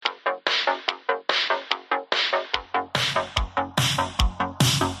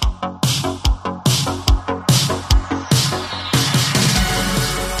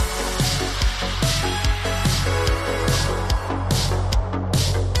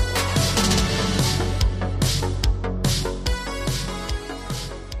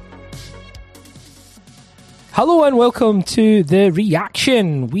Hello and welcome to The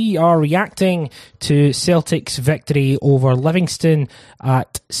Reaction. We are reacting to Celtic's victory over Livingston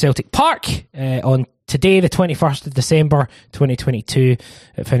at Celtic Park on today, the 21st of December 2022.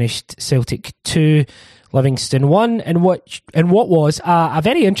 It finished Celtic 2, Livingston 1 in what was a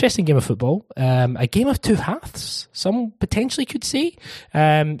very interesting game of football. A game of two halves, some potentially could say.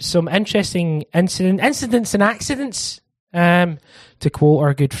 Some interesting incidents and accidents, to quote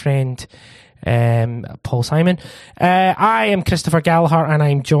our good friend Paul Simon. I am Christopher Gallagher and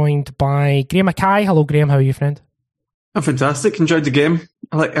I'm joined by Graham Mackay. Hello Graham, how are you, friend? I'm fantastic, enjoyed the game.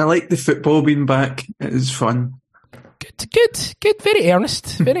 I like the football being back. It is fun. Good, very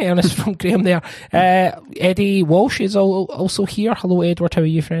earnest from Graham there. Eddie Walsh is also here. Hello Edward, how are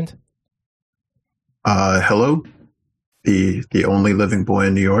you, friend? Hello, the only living boy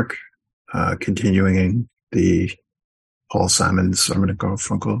in New York, continuing the Paul Simon's I'm gonna go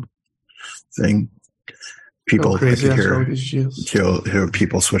Funko thing. People crazy, I could hear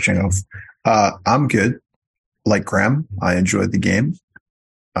people switching off. I'm good. Like Graham, I enjoyed the game,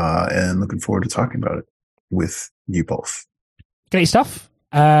 and looking forward to talking about it with you both. Great stuff.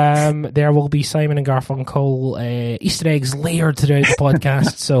 There will be Simon and Garfunkel Easter eggs layered throughout the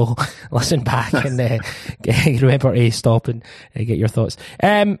podcast, so listen back and remember to stop and get your thoughts.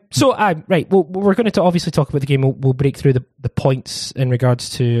 Right, well, we're going to obviously talk about the game. We'll break through the points in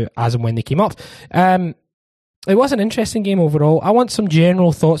regards to as and when they came up. It was an interesting game overall. I want some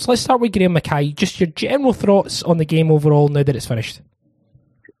general thoughts. Let's start with Graham Mackay. Just your general thoughts on the game overall now that it's finished.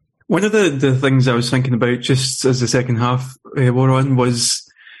 One of the things I was thinking about just as the second half wore on was,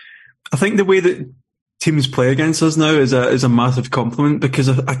 I think the way that teams play against us now is a massive compliment, because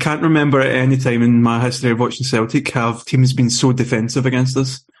I can't remember at any time in my history of watching Celtic have teams been so defensive against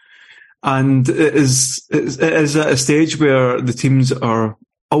us. And it is at a stage where the teams are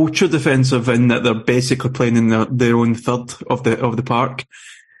ultra defensive in that they're basically playing in their own third of the park.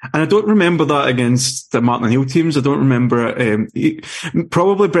 And I don't remember that against the Martin O'Neill teams. I don't remember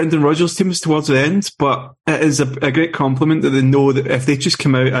probably Brendan Rodgers' teams towards the end, but it is a great compliment that they know that if they just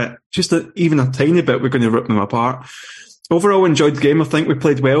come out at just even a tiny bit, we're going to rip them apart. Overall, enjoyed the game. I think we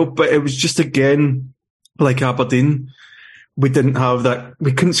played well, but it was just, again, like Aberdeen, we didn't have that.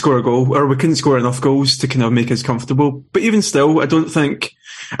 We couldn't score a goal, or we couldn't score enough goals to kind of make us comfortable. But even still, I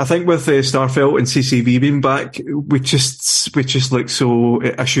think with Starfelt and CCV being back, we just look so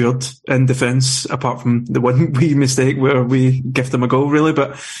assured in defence, apart from the one wee mistake where we gift them a goal, really.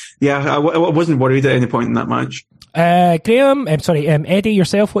 But yeah, I wasn't worried at any point in that match. Graham, Eddie,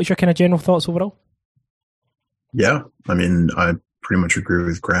 yourself, what's your kind of general thoughts overall? Yeah, I mean, I pretty much agree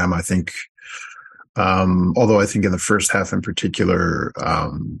with Graham. I think, although I think in the first half in particular,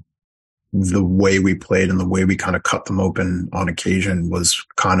 the way we played and the way we kind of cut them open on occasion was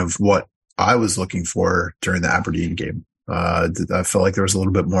kind of what I was looking for during the Aberdeen game. I felt like there was a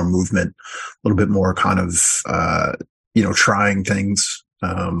little bit more movement, a little bit more kind of, trying things.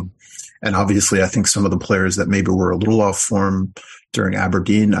 And obviously I think some of the players that maybe were a little off form during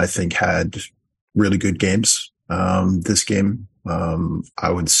Aberdeen, I think had really good games. This game, I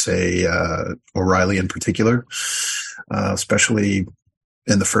would say, O'Reilly in particular, especially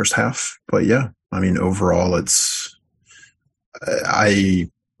in the first half. But yeah, I mean, overall, I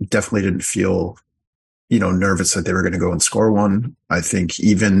definitely didn't feel, nervous that they were going to go and score one. I think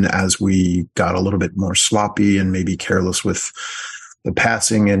even as we got a little bit more sloppy and maybe careless with the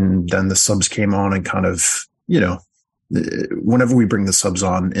passing, and then the subs came on and kind of, whenever we bring the subs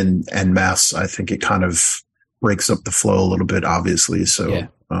on en masse, I think it kind of breaks up the flow a little bit, obviously. So, yeah.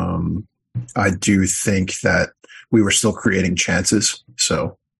 I do think that we were still creating chances.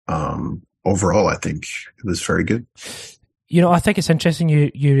 So, overall, I think it was very good. I think it's interesting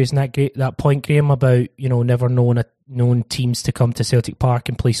you raising that point, Graham, about, never known teams to come to Celtic Park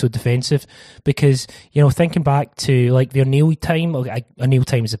and play so defensive, because, thinking back to like the O'Neill time, O'Neill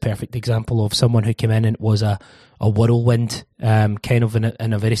time is a perfect example of someone who came in and was a whirlwind, kind of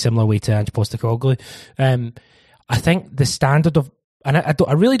in a very similar way to Ange Postecoglou. I think the standard of, and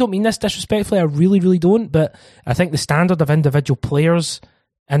I really don't mean this disrespectfully, I really, really don't, but I think the standard of individual players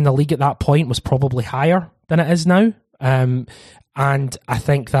in the league at that point was probably higher than it is now. And I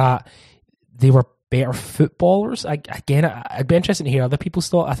think that they were better footballers. Again, I'd be interested to hear other people's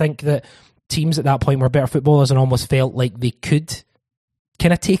thought. I think that teams at that point were better footballers and almost felt like they could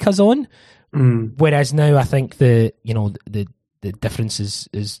kind of take us on. Whereas now I think the difference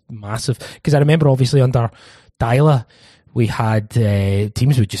is massive. Because I remember obviously under Dyla, we had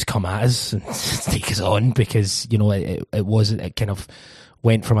teams would just come at us and take us on because, it kind of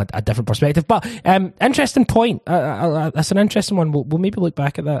went from a different perspective. But interesting point. That's an interesting one. We'll maybe look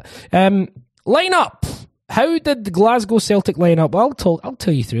back at that. Lineup. how did the Glasgow Celtic line up? Well, I'll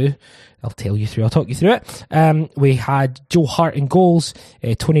tell you through. I'll talk you through it. We had Joe Hart in goals,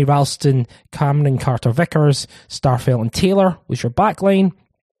 Tony Ralston, Cameron Carter-Vickers, Starfelt and Taylor was your back line.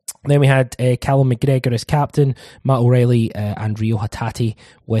 Then we had Callum McGregor as captain, Matt O'Reilly and Rio Hatate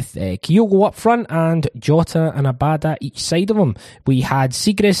with Kyogo up front, and Jota and Abada each side of them. We had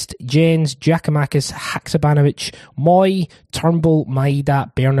Siegrist, Jens, Giacomakis, Haksabanovic, Moy, Turnbull,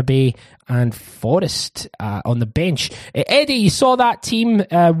 Maeda, Bernabe and Forrest on the bench. Eddie, you saw that team.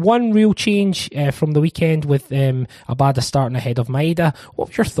 One real change from the weekend with Abada starting ahead of Maeda. What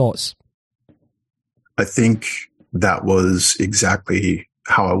were your thoughts? I think that was exactly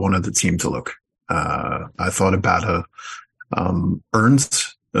how I wanted the team to look. I thought Abada earned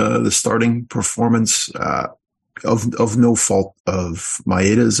the starting performance of no fault of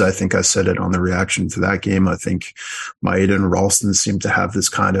Maeda's. I think I said it on the reaction to that game. I think Maeda and Ralston seem to have this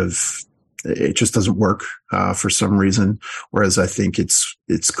kind of, it just doesn't work for some reason. Whereas I think it's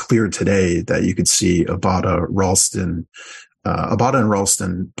clear today that you could see Abada and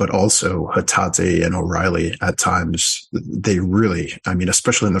Ralston, but also Hatate and O'Reilly at times. They really, I mean,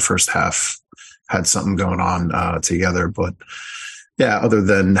 especially in the first half, had something going on together. But yeah, other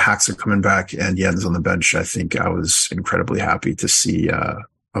than Haxa coming back and Jens on the bench, I think I was incredibly happy to see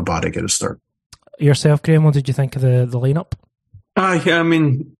Abada get a start. Yourself, Graham, what did you think of the lineup? I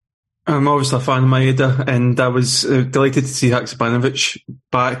mean, I'm obviously a fan of Maeda, and I was delighted to see Haksabanovic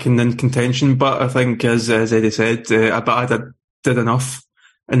back and in contention. But I think, as Eddie said, Abada did enough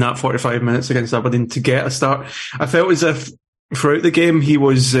in that 45 minutes against Aberdeen to get a start. I felt as if throughout the game he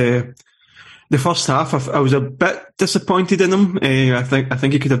was the first half. I was a bit disappointed in him. I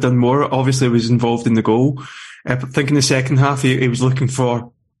think he could have done more. Obviously, he was involved in the goal. But I think in the second half he was looking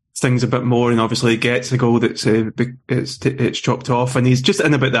for things a bit more, and obviously he gets a goal that's it's chopped off, and he's just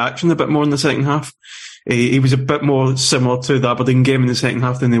in about the action a bit more in the second half. He was a bit more similar to the Aberdeen game in the second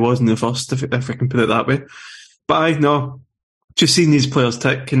half than he was in the first, if I can put it that way. But just seeing these players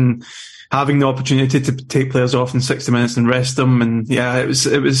tick and having the opportunity to take players off in 60 minutes and rest them, and yeah, it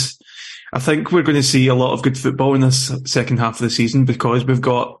was. I think we're going to see a lot of good football in this second half of the season because we've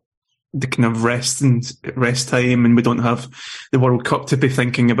got the kind of rest time, and we don't have the World Cup to be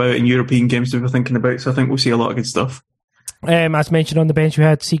thinking about and European games to be thinking about. So I think we'll see a lot of good stuff. As mentioned on the bench, we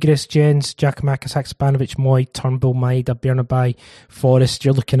had Siegrist, Jens, Giacomakis, Haksabanovic, Moy, Turnbull, Maeda, Bernabe, Forrest.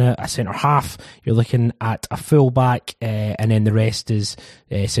 You're looking at a centre half, you're looking at a full back, and then the rest is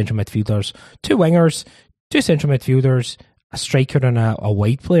central midfielders, two wingers, two central midfielders, a striker and a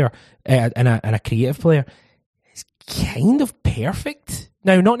wide player, and a creative player. It's kind of perfect.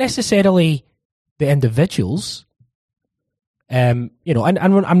 Now, not necessarily the individuals, and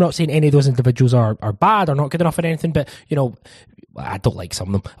I'm not saying any of those individuals are bad or not good enough or anything, but, I don't like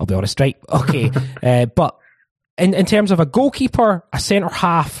some of them, I'll be honest, right? Okay. But in terms of a goalkeeper, a centre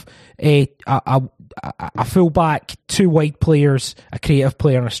half, a full back, two wide players, a creative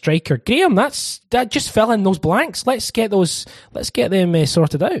player and a striker. Graham, that just fill in those blanks. Let's get them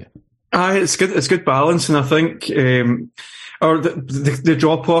sorted out. It's good. It's good balance, and I think the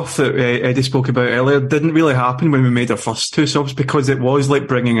drop off that Eddie spoke about earlier didn't really happen when we made our first two subs because it was like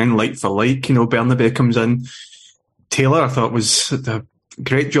bringing in like for like. Bernabe comes in. Taylor, I thought, was a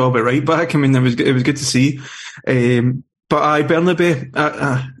great job at right back. I mean, it was good to see. But Bernabe,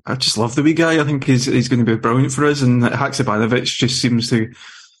 I just love the wee guy. I think he's going to be brilliant for us. And Haksabanovic just seems to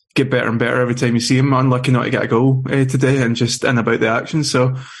get better and better every time you see him. Unlucky not to get a goal today and just in about the action.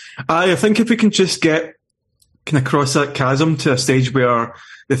 So I think if we can just get kind of cross that chasm to a stage where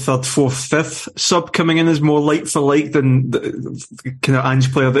the third, fourth, fifth sub coming in is more like for like than the kind of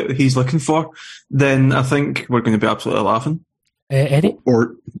Ange player that he's looking for, then I think we're going to be absolutely laughing. Eddie?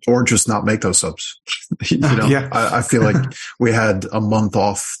 Or just not make those subs. Yeah. I feel like we had a month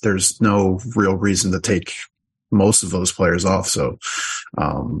off. There's no real reason to take most of those players off. So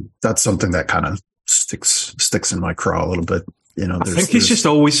that's something that kind of sticks in my craw a little bit. I think he's just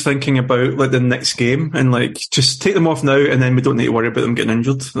always thinking about like the next game and like just take them off now, and then we don't need to worry about them getting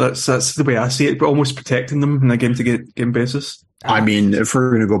injured. That's the way I see it. But almost protecting them on a game to game basis. I mean, if we're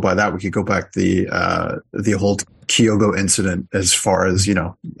going to go by that, we could go back the whole Kyogo incident as far as,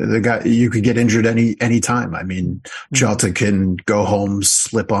 the guy, you could get injured any time. I mean, Jota can go home,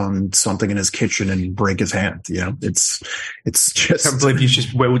 slip on something in his kitchen and break his hand. It's just. I can't believe you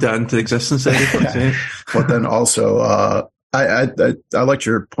just willed that into existence. Yeah. But then also, I liked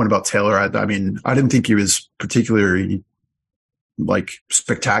your point about Taylor. I mean, I didn't think he was particularly like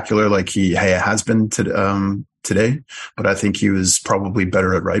spectacular like he has been today, but I think he was probably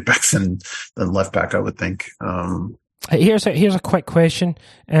better at right back than left back, I would think. Here's a quick question.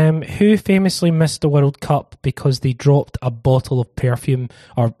 Who famously missed the World Cup because they dropped a bottle of perfume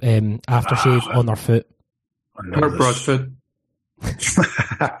or aftershave on their foot? Kurt Bradford.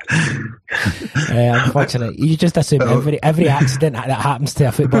 Unfortunately, you just assume every accident that happens to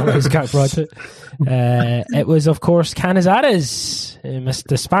a footballer is Kurt Bradford. It was, of course, Canizares who missed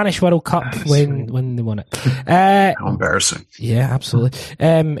the Spanish World Cup when they won it. How embarrassing! Yeah, absolutely.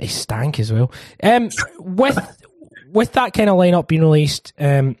 He stank as well. With that kind of lineup being released,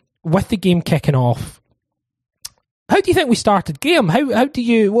 with the game kicking off, how do you think we started, Graham? How do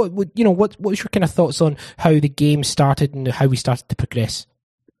you what's your kind of thoughts on how the game started and how we started to progress?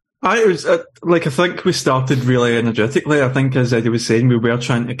 I think we started really energetically. I think, as Eddie was saying, we were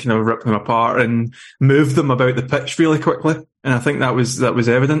trying to kind of rip them apart and move them about the pitch really quickly, and I think that was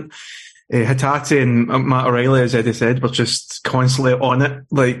evident. Hatate and Matt O'Reilly, as Eddie said, were just constantly on it,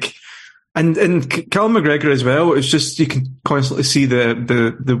 And Callum McGregor as well. It's just, you can constantly see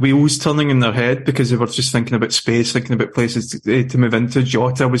the wheels turning in their head because they were just thinking about space, thinking about places to move into.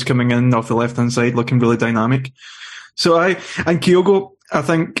 Jota was coming in off the left hand side, looking really dynamic. And Kyogo, I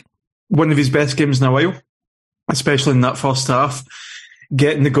think one of his best games in a while, especially in that first half,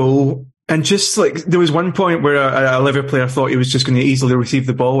 getting the goal. And just there was one point where a Liverpool player thought he was just going to easily receive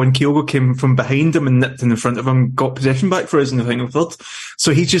the ball, and Kyogo came from behind him and nipped in front of him, got possession back for us in the final third.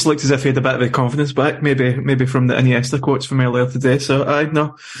 So he just looked as if he had a bit of the confidence back, maybe from the Iniesta quotes from earlier today. So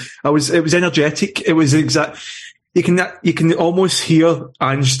it was energetic. It was exact. You can almost hear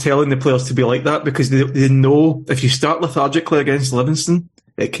Ange telling the players to be like that because they know if you start lethargically against Livingston,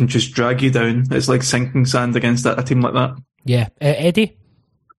 it can just drag you down. It's like sinking sand against a team like that. Yeah, Eddie.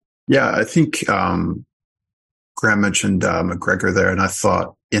 Yeah, I think Graham mentioned McGregor there, and I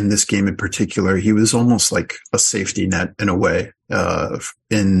thought in this game in particular, he was almost like a safety net in a way,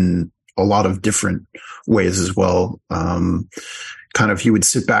 in a lot of different ways as well. Kind of, he would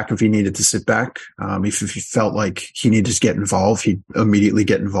sit back if he needed to sit back. If he felt like he needed to get involved, he'd immediately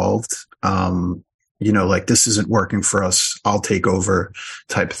get involved. This isn't working for us, I'll take over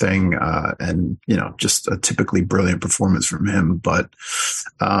type thing. And just a typically brilliant performance from him. But,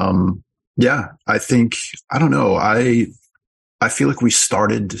 I think, I don't know. I feel like we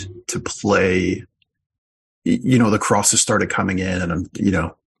started to play, the crosses started coming in and,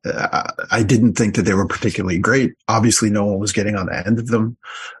 I didn't think that they were particularly great. Obviously, no one was getting on the end of them.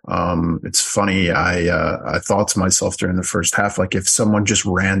 It's funny. I thought to myself during the first half, like if someone just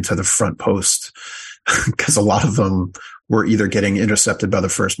ran to the front post, because a lot of them were either getting intercepted by the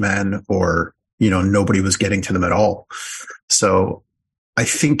first man or, nobody was getting to them at all. So I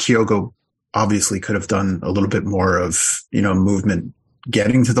think Kyogo obviously could have done a little bit more of, movement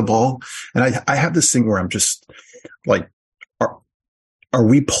getting to the ball. And I have this thing where I'm just like, are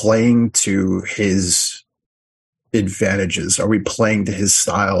we playing to his advantages? Are we playing to his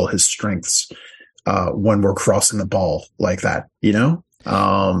style, his strengths, when we're crossing the ball like that,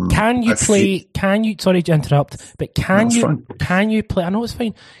 sorry to interrupt, but can you play, I know it's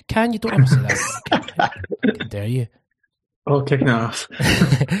fine. Don't ever say that. How dare you? Oh, kicking off.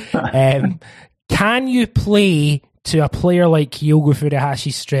 Can you play to a player like Kyogo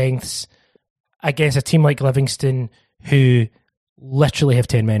Furihashi's strengths against a team like Livingston who literally have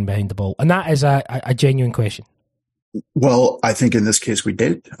 10 men behind the ball? And that is a genuine question. Well, I think in this case we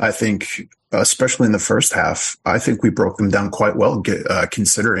did. I think, especially in the first half, I think we broke them down quite well,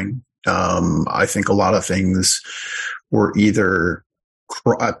 considering. I think a lot of things were either,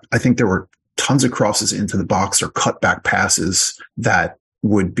 I think there were tons of crosses into the box or cutback passes that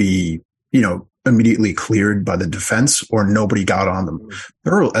would be, immediately cleared by the defense or nobody got on them.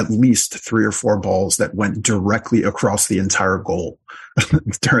 There were at least 3 or 4 balls that went directly across the entire goal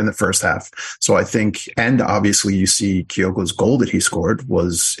during the first half. So I think, and obviously you see Kyogo's goal that he scored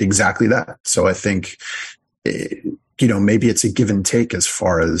was exactly that. So I think, maybe it's a give and take as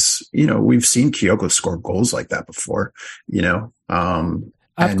far as, we've seen Kyogo score goals like that before, this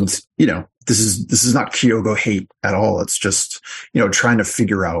is not Kyogo hate at all. It's just, trying to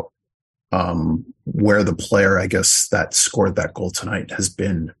figure out, where the player, I guess, that scored that goal tonight has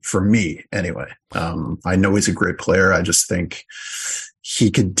been for me anyway. I know he's a great player. I just think he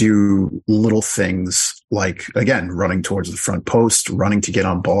could do little things like, again, running towards the front post, running to get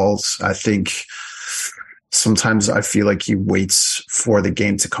on balls. I think sometimes I feel like he waits for the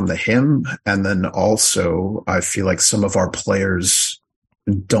game to come to him. And then also I feel like some of our players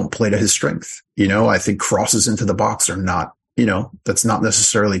don't play to his strength. I think crosses into the box are not, that's not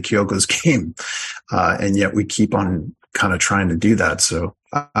necessarily Kyogo's game. And yet we keep on kind of trying to do that. So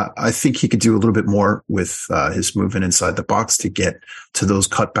I think he could do a little bit more with his movement inside the box to get to those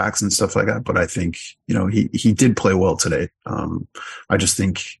cutbacks and stuff like that. But I think, he did play well today. I just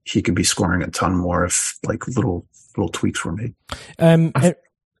think he could be scoring a ton more if like little tweaks were made.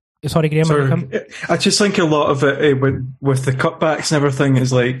 Sorry, Graham. I just think a lot of it with the cutbacks and everything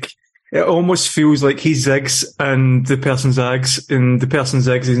is like, it almost feels like he zigs and the person zags, and the person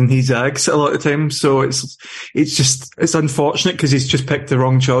zigs and he zags a lot of times. So it's unfortunate because he's just picked the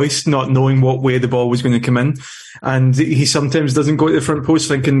wrong choice, not knowing what way the ball was going to come in. And he sometimes doesn't go to the front post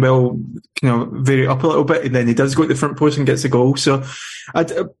thinking, well, vary it up a little bit. And then he does go to the front post and gets a goal. So I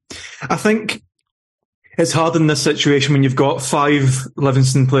think it's hard in this situation when you've got 5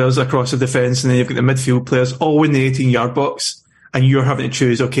 Livingston players across the defence and then you've got the midfield players all in the 18-yard box. And you're having to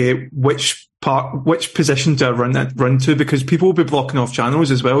choose, okay, which position do I run to? Because people will be blocking off channels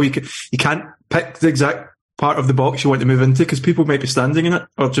as well. You can't pick the exact part of the box you want to move into because people might be standing in it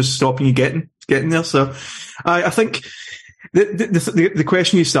or just stopping you getting there. So I think the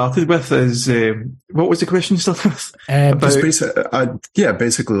question you started with is, what was the question you started with?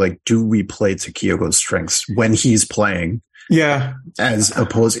 Basically, like, do we play to Kyogo's strengths when he's playing? Yeah. As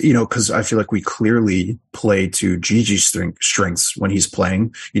opposed, because I feel like we clearly play to Gigi's strengths when he's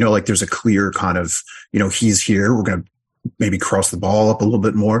playing. Like there's a clear kind of, he's here. We're going to maybe cross the ball up a little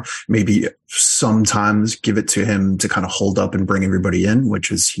bit more. Maybe sometimes give it to him to kind of hold up and bring everybody in, which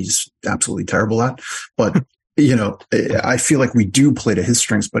is he's absolutely terrible at. But, I feel like we do play to his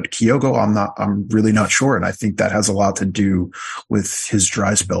strengths, but Kyogo, I'm really not sure. And I think that has a lot to do with his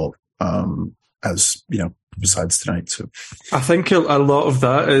dry spell, besides tonight. So I think a lot of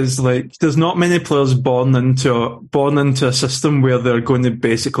that is like there's not many players born into a system where they're going to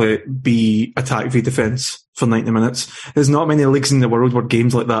basically be attack v defence for 90 minutes. There's not many leagues in the world where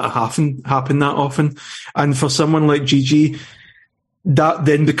games like that happen that often. And for someone like Gigi, that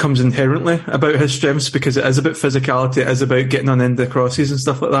then becomes inherently about his strengths because it is about physicality, it is about getting on end of the crosses and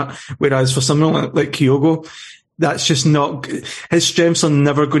stuff like that. Whereas for someone like Kyogo, that's just not, his strengths are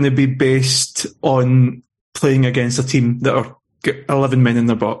never going to be based on playing against a team that are 11 men in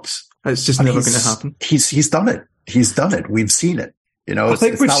their box. It's just never going to happen. He's done it. He's done it. We've seen it.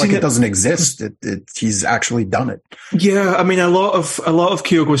 It's not like it doesn't exist. He's actually done it. Yeah, I mean, a lot of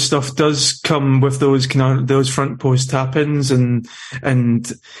Kyogo's stuff does come with those those front post tap-ins and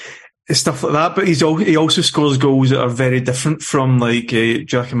stuff like that. But he also scores goals that are very different from like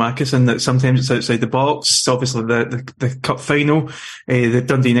Giacomakis, in that sometimes it's outside the box. Obviously, the cup final, the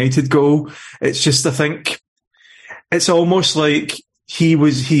Dundee United goal. It's just, I think it's almost like he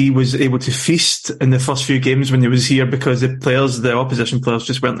was able to feast in the first few games when he was here because the opposition players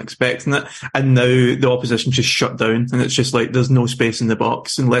just weren't expecting it, and now the opposition just shut down, and it's just like there's no space in the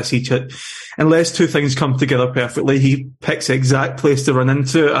box unless two things come together perfectly. He picks the exact place to run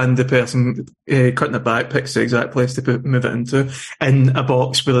into, and the person cutting it back picks the exact place to move it into in a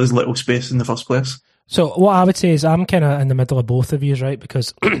box where there's little space in the first place. So what I would say is I'm kind of in the middle of both of you, right?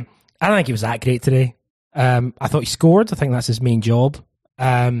 Because I don't think he was that great today. I thought he scored. I think that's his main job.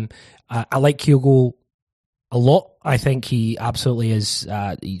 I like Kyogo a lot. I think he absolutely is.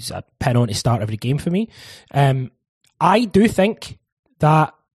 He's a pin on to start every game for me. I do think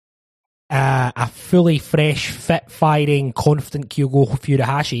that a fully fresh, fit, firing, confident Kyogo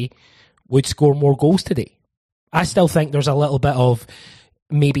Furuhashi would score more goals today. I still think there's a little bit of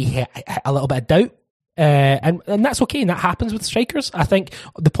maybe a little bit of doubt. And that's okay, and that happens with strikers. I think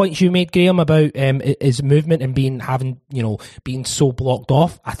the points you made, Graham, about his movement and being so blocked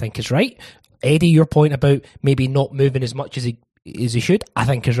off, I think is right. Eddie, your point about maybe not moving as much as he should, I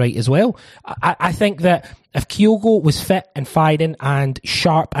think is right as well. I think that if Kyogo was fit and firing and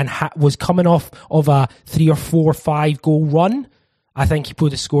sharp and was coming off of a 3 or 4 or 5 goal run, I think he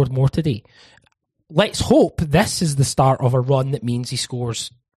would have scored more today. Let's hope this is the start of a run that means he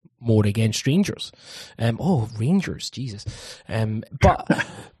scores more against Rangers. Rangers, Jesus. But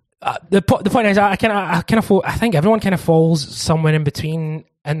the point is, I think everyone kind of falls somewhere in between,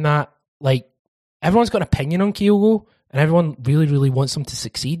 in that like everyone's got an opinion on Kyogo, and everyone really, really wants him to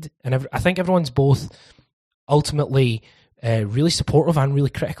succeed. And I think everyone's both ultimately really supportive and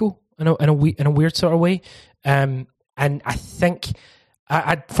really critical in a weird sort of way. And I think,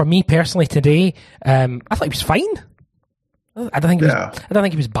 for me personally today, I thought he was fine. I don't think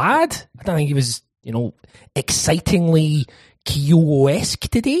he was bad. I don't think he was, excitingly Kyogo-esque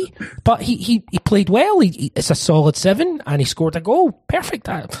today. But he played well. It's a solid 7, and he scored a goal. Perfect.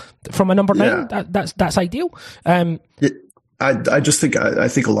 From a number 9, that's ideal. I just think I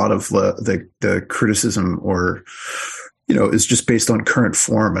think a lot of the criticism, or is just based on current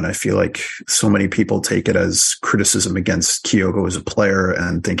form. And I feel like so many people take it as criticism against Kyogo as a player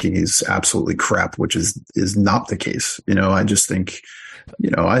and thinking he's absolutely crap, which is not the case. I just think,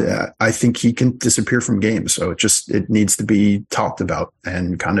 I think he can disappear from games. So it needs to be talked about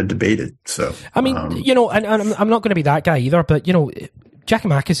and kind of debated. So, I mean, and I'm not going to be that guy either, but,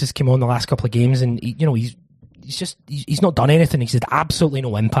 Giakoumakis has come on the last couple of games and, he's not done anything. He's had absolutely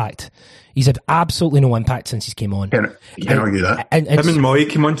no impact. He's had absolutely no impact since he's came on. Can't argue that. Him and Moy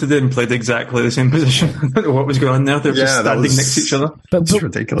came on today and played exactly the same position. I don't know what was going on there. They were just standing next to each other. It's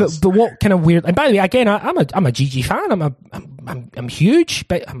ridiculous. But what kind of weird? And by the way, again, I'm a GG fan. I'm huge,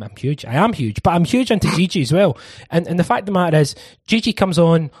 but I'm huge. I am huge, but I'm huge into GG as well. And the fact of the matter is, GG comes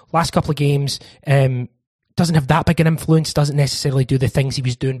on last couple of games. Doesn't have that big an influence. Doesn't necessarily do the things he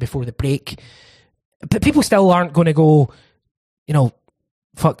was doing before the break. But people still aren't going to go,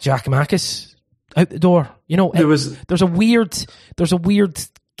 fuck Giakoumakis out the door. There's a weird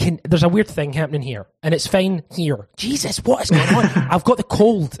thing happening here, and it's fine here. Jesus, what is going on? I've got the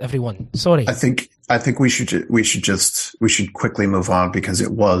cold, everyone. Sorry. I think we should quickly move on because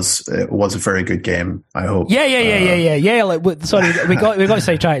it was a very good game. I hope. Yeah. Sorry, we got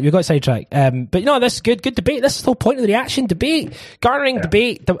sidetracked. But that's good debate. This is the whole point of the reaction debate, garnering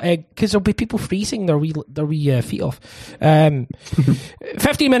debate, because there'll be people freezing their wee feet off. 15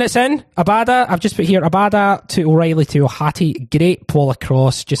 minutes in, Abada. I've just put here Abada to O'Reilly to O'Hati. Great ball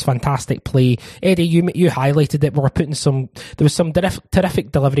across, just fantastic play. Eddie, you highlighted it. There was some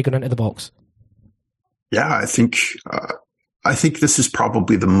terrific delivery going into the box. Yeah, I think this is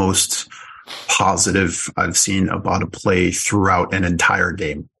probably the most positive I've seen Abada play throughout an entire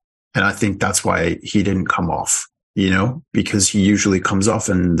game. And I think that's why he didn't come off, because he usually comes off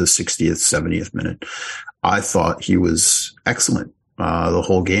in the 60th, 70th minute. I thought he was excellent the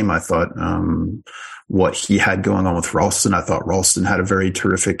whole game. I thought what he had going on with Ralston, I thought Ralston had a very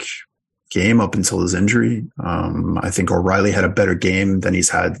terrific game up until his injury. I think O'Reilly had a better game than he's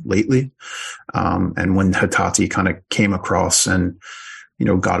had lately. And when Hatate kind of came across and,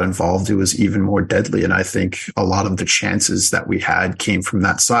 got involved, it was even more deadly. And I think a lot of the chances that we had came from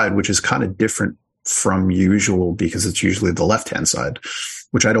that side, which is kind of different from usual because it's usually the left-hand side,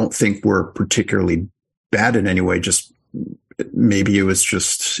 which I don't think were particularly bad in any way. Just maybe it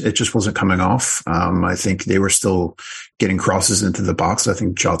just wasn't coming off. I think they were still getting crosses into the box. I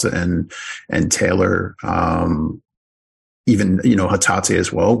think Jota and Taylor, even, Hatate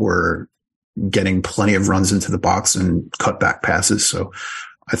as well, were getting plenty of runs into the box and cut back passes. So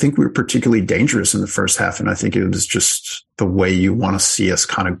I think we were particularly dangerous in the first half. And I think it was just the way you want to see us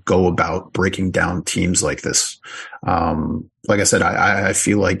kind of go about breaking down teams like this. Like I said, I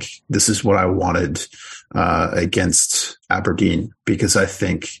feel like this is what I wanted against Aberdeen, because I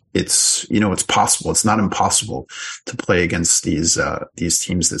think it's possible. It's not impossible to play against these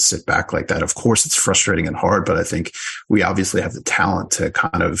teams that sit back like that. Of course, it's frustrating and hard, but I think we obviously have the talent to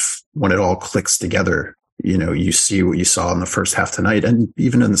kind of, when it all clicks together, you see what you saw in the first half tonight and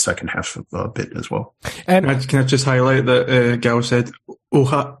even in the second half a bit as well. Can I just highlight that Gal said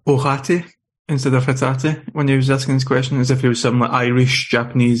Ohate instead of Hatate when he was asking this question, as if he was some like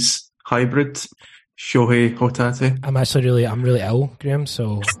Irish-Japanese hybrid. Shohei Hotate. I'm really ill, Graham,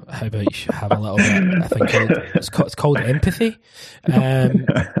 so how about you have a little bit, I think it's called empathy.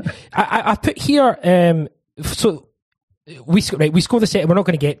 I put here, so we score the second, we're not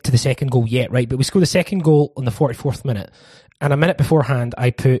going to get to the second goal yet, right, but we score the second goal on the 44th minute, and a minute beforehand I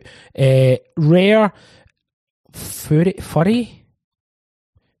put Rare Furry?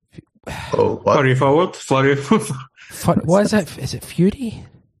 Oh, what? Flurry forward? What is it? Is it Fury?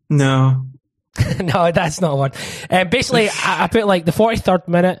 No. No, that's not one. Basically, I put like the 43rd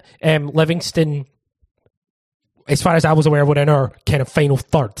minute, Livingston, as far as I was aware, were in our kind of final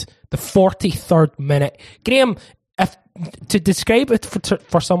third. The 43rd minute. Graham, to describe it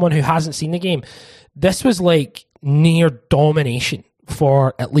for someone who hasn't seen the game, this was like near domination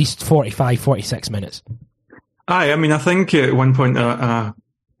for at least 45, 46 minutes. I mean, I think at one point a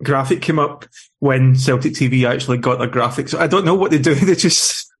graphic came up when Celtic TV actually got their graphics. I don't know what they do. They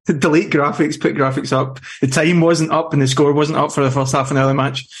just delete graphics, put graphics up. The time wasn't up and the score wasn't up for the first half an hour of the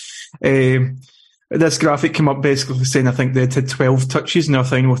match. This graphic came up basically saying I think they had 12 touches in our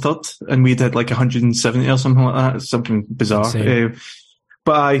final third and we did like 170 or something like that. It's something bizarre.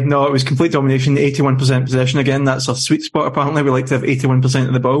 But no, it was complete domination, 81% possession. Again, that's our sweet spot apparently. We like to have 81%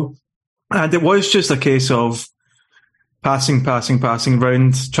 of the ball. And it was just a case of passing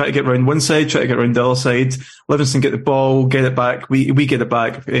round, try to get round one side, try to get round the other side. Livingston get the ball, get it back. We get it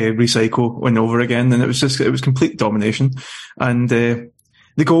back, recycle, win over again. And it was complete domination. And,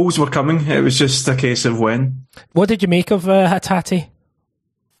 the goals were coming. It was just a case of when. What did you make of Hatate?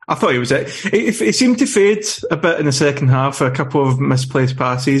 I thought he was it. It seemed to fade a bit in the second half, a couple of misplaced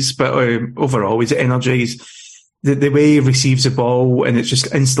passes, but overall, his energy, the way he receives the ball, and it's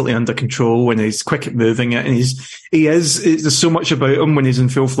just instantly under control, and he's quick at moving it, and there's so much about him when he's in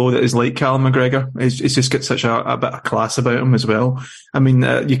full flow that is like Callum McGregor. He's just got such a bit of class about him as well. I mean,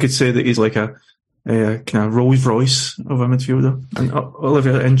 you could say that he's like a kind of Rolls Royce of a midfielder, and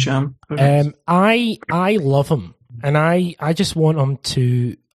Olivier Encham. I love him, and I just want him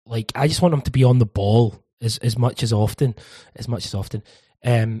to. I just want him to be on the ball as much as often.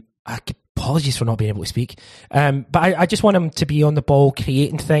 Apologies for not being able to speak. But I just want him to be on the ball,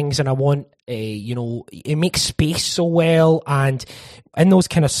 creating things, and I want, he makes space so well, and in those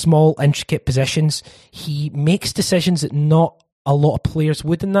kind of small, intricate positions, he makes decisions that not a lot of players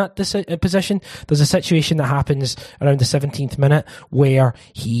would in that position. There's a situation that happens around the 17th minute where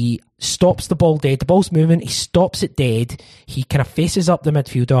he stops the ball dead. The ball's moving, he stops it dead. He kind of faces up the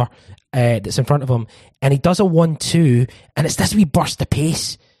midfielder that's in front of him, and he does a 1-2, and it's this wee burst of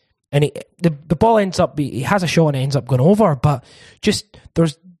pace. And the ball ends up, he has a shot and it ends up going over, but just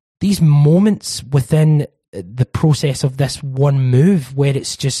there's these moments within the process of this one move where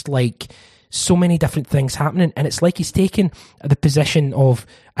it's just like so many different things happening, and it's like he's taken the position of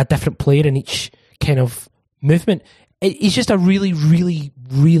a different player in each kind of movement. He's just a really, really,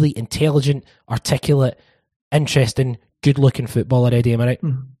 really intelligent, articulate, interesting, good-looking footballer, Eddie, am I right?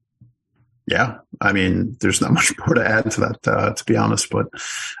 Yeah, I mean, there's not much more to add to that, to be honest. But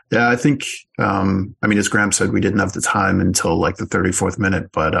yeah, I think, as Graham said, we didn't have the time until like the 34th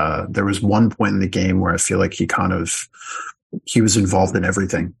minute, but there was one point in the game where I feel like he was involved in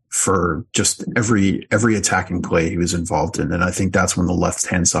everything, for just every attacking play he was involved in. And I think that's when the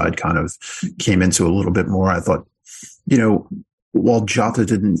left-hand side kind of came into a little bit more. I thought, while Jota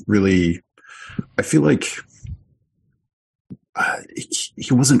didn't really, I feel like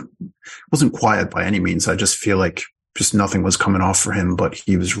he wasn't quiet by any means. I just feel like just nothing was coming off for him, but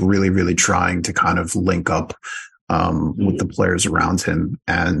he was really, really trying to kind of link up with the players around him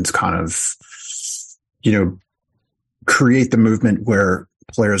and kind of, create the movement where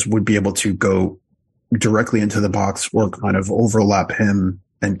players would be able to go directly into the box or kind of overlap him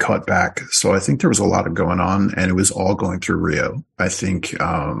and cut back. So I think there was a lot of going on, and it was all going through Rio. I think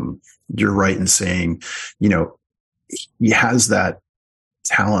you're right in saying, he has that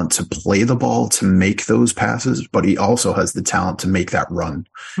talent to play the ball, to make those passes, but he also has the talent to make that run.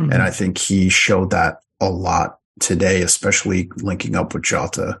 Mm-hmm. And I think he showed that a lot today, especially linking up with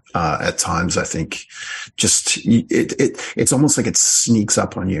Jota at times. I think just it's almost like it sneaks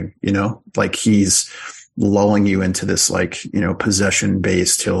up on you, like he's lulling you into this possession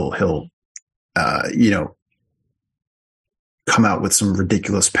based. He'll come out with some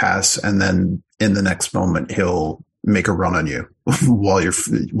ridiculous pass, and then in the next moment he'll make a run on you while you're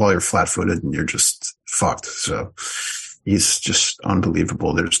flat footed and you're just fucked. So he's just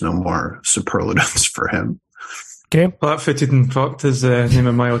unbelievable. There's no more superlatives for him. Graham? Flat-footed and fucked is the name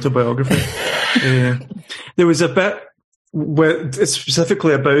of my autobiography. There was a bit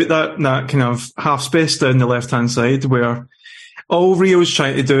specifically about that kind of half space down the left-hand side where all Rio's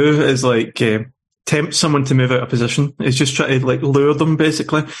trying to do is tempt someone to move out of position. It's just trying to lure them,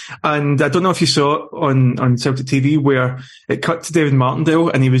 basically. And I don't know if you saw it on Celtic TV where it cut to David Martindale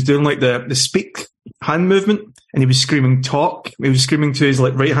and he was doing the speak hand movement, and he was screaming talk. He was screaming to his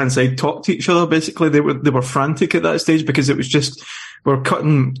right hand side, talk to each other. Basically, they were frantic at that stage because it was just we're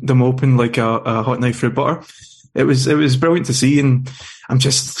cutting them open like a hot knife through butter. It was brilliant to see, and I'm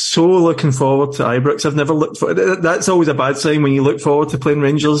just so looking forward to Ibrox. I've never looked for it. That's always a bad sign when you look forward to playing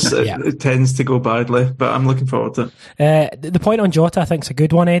Rangers. Yeah. It tends to go badly, but I'm looking forward to it. The point on Jota, I think, is a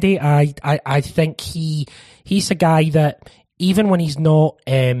good one, Eddie. I think he's a guy that even when he's not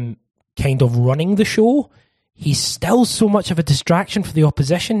kind of running the show, he's still so much of a distraction for the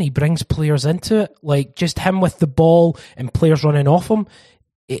opposition. He brings players into it, like just him with the ball and players running off him.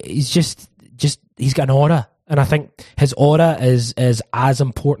 He's just he's got an aura. And I think his aura is as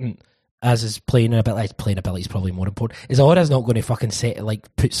important as his playing ability. His playing ability is probably more important. His aura is not going to fucking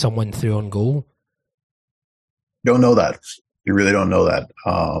put someone through on goal. You don't know that. You really don't know that.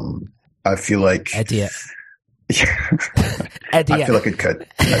 I feel like idiot. Idiot. I feel like it could.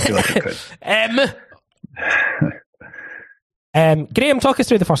 Graham, talk us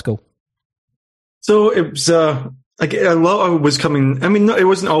through the first goal. So it was a lot of it was coming. I mean, it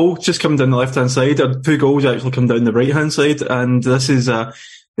wasn't all just coming down the left hand side. Two goals actually come down the right hand side, and this is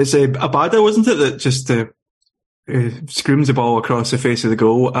it's a Abada, wasn't it? That just screams the ball across the face of the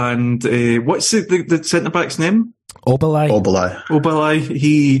goal. And what's the centre-back's name? Obalai.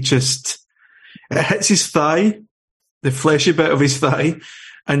 He just it hits his thigh, the fleshy bit of his thigh,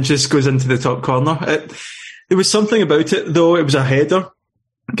 and just goes into the top corner. There was something about it, though. It was a header.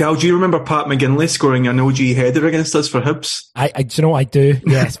 Gal, do you remember Pat McGinley scoring an OG header against us for Hibs? Do you know what I do?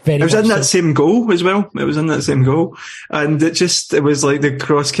 Yes, very It was in that same goal as well. It was in that same goal. And it was like the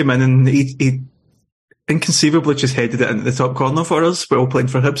cross came in and he inconceivably just headed it into the top corner for us. We're all playing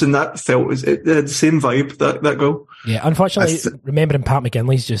for Hibs, and that it had the same vibe, that goal. Yeah, unfortunately, remembering Pat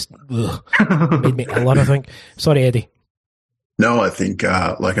McGinley's just made me ill, I think. Sorry, Eddie. No, I think,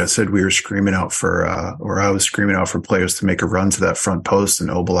 like I said, we were screaming out or I was screaming out for players to make a run to that front post,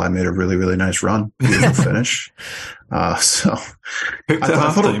 and Obalai made a really, really nice run. Beautiful finish. I was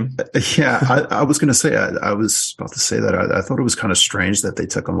going to say, I was about to say that I thought it was kind of strange that they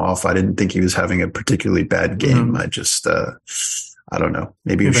took him off. I didn't think he was having a particularly bad game. I just, I don't know.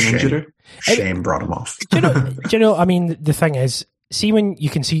 Maybe it was shame. Shame brought him off. Do you know, I mean, the thing is, see when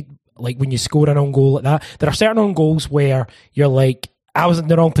you can see, like when you score an own goal like that, there are certain own goals where you're like, I was in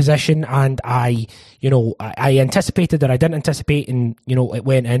the wrong position and I anticipated or I didn't anticipate and, it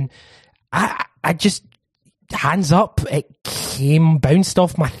went in. I just, hands up, it bounced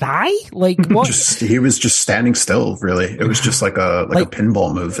off my thigh. Like what? He was just standing still, really. It was just like a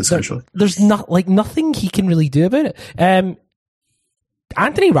pinball move, essentially. There's nothing he can really do about it.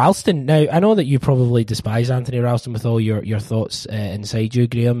 Anthony Ralston. Now, I know that you probably despise Anthony Ralston with all your thoughts inside you,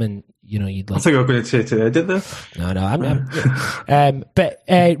 Graham, and you'd like. I think I'm going to say to edit there. No, but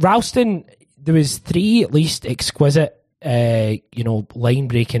Ralston, there was 3 at least exquisite, line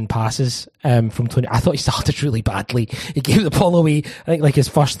breaking passes from Tony. I thought he started really badly. He gave the ball away. I think like his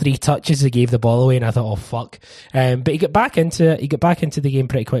first 3 touches, he gave the ball away, and I thought, oh fuck. But he got back into the game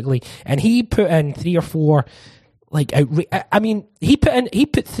pretty quickly, and he put in 3 or 4. He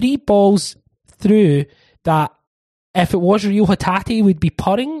put 3 balls through that. If it was Rio Hatate, would be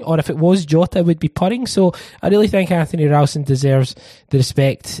putting, or if it was Jota, would be putting. So I really think Anthony Ralston deserves the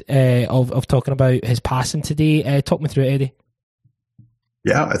respect of talking about his passing today. Talk me through it, Eddie.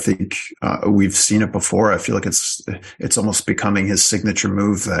 Yeah, I think we've seen it before. I feel like it's almost becoming his signature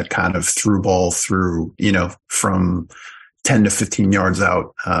move, that kind of through ball through, from 10 to 15 yards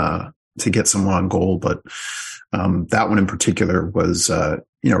out to get someone on goal. But that one in particular was, a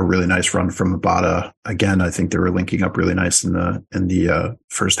really nice run from Abada. Again, I think they were linking up really nice in the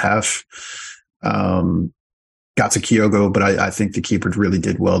first half. Got to Kyogo, but I think the keeper really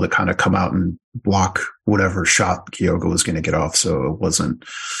did well to kind of come out and block whatever shot Kyogo was going to get off. So it wasn't,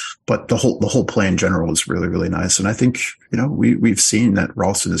 but the whole play in general was really, really nice. And I think, we've seen that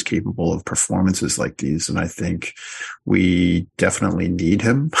Ralston is capable of performances like these. And I think we definitely need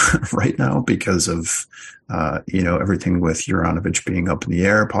him right now because of, everything with Juranovic being up in the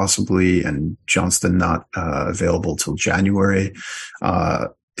air possibly, and Johnston not available till January.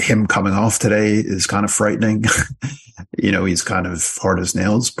 Him coming off today is kind of frightening. He's kind of hard as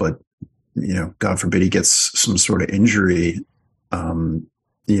nails, but, God forbid he gets some sort of injury. I'm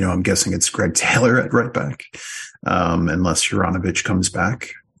guessing it's Greg Taylor at right back, unless Juranovic comes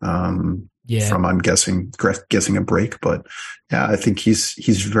back. From, I'm guessing a break, but yeah, I think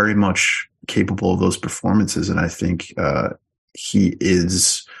he's very much capable of those performances. And I think, he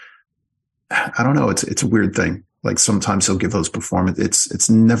is, I don't know. It's a weird thing. Like sometimes he'll give those performances. It's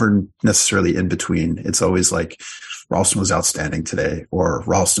never necessarily in between. It's always like Ralston was outstanding today, or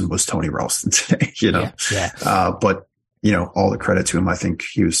Ralston was Tony Ralston today, but all the credit to him. I think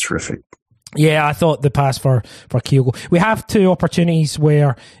he was terrific. Yeah, I thought the pass for Kyogo. We have 2 opportunities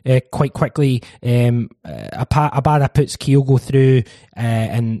where quite quickly Abada puts Kyogo through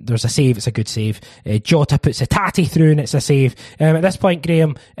and there's a save. It's a good save. Jota puts Hatate through and it's a save. At this point,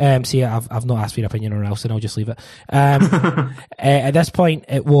 Graham, I've not asked for your opinion on else, and I'll just leave it. At this point,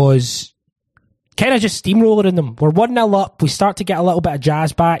 it was kind of just steamrolling them. We're 1-0 up. We start to get a little bit of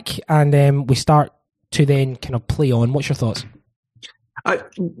jazz back, and then we start to then kind of play on. What's your thoughts?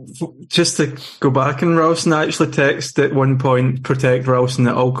 Just to go back, and Ralston actually texted at one point, protect Ralston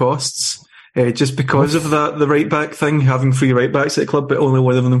at all costs, just because of the right back thing, having 3 right backs at the club, but only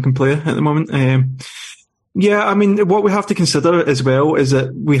one of them can play at the moment. What we have to consider as well is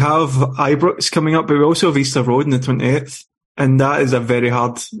that we have Ibrox coming up, but we also have Easter Road on the 28th, and that is a very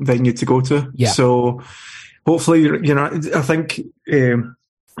hard venue to go to. Yeah. So hopefully, I think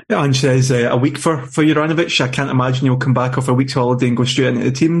Ange says a week for Juranovic. I can't imagine he'll come back off a week's holiday and go straight into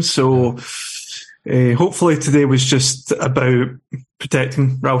the team. So hopefully today was just about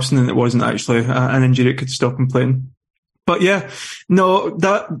protecting Ralston, and it wasn't actually an injury that could stop him playing. But yeah, no,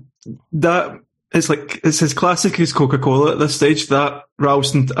 that it's as classic as Coca-Cola at this stage. That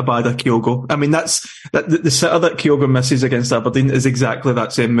Ralston, Abada, Kyogo. I mean, the sitter that Kyogo misses against Aberdeen is exactly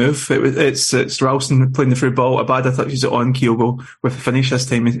that same move. It's Ralston playing the through ball. Abada touches it on Kyogo with a finish. This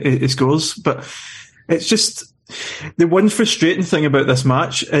time he scores. But it's just the one frustrating thing about this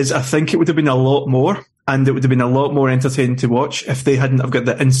match is I think it would have been a lot more, and it would have been a lot more entertaining to watch if they hadn't have got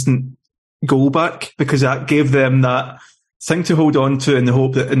the instant goal back, because that gave them that thing to hold on to in the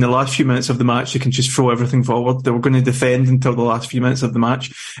hope that in the last few minutes of the match they can just throw everything forward. They were going to defend until the last few minutes of the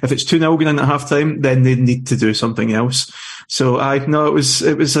match. If it's 2-0 going in at half time, then they need to do something else. So it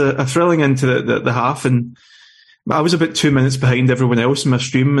was a thrilling into the half, and I was about 2 minutes behind everyone else in my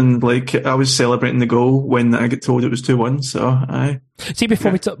stream, and I was celebrating the goal when I got told it was 2-1. So see,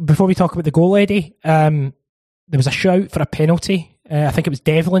 before we talk about the goal, Eddie, there was a shout for a penalty. I think it was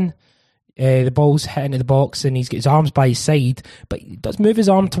Devlin. The ball's hit into the box and he's got his arms by his side, but he does move his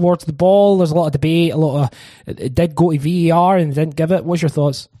arm towards the ball. There's a lot of debate, it did go to VAR and didn't give it. What's your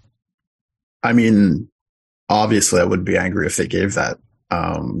thoughts? I mean, obviously I would be angry if they gave that.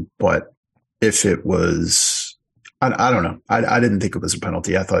 But if it was, I don't know. I didn't think it was a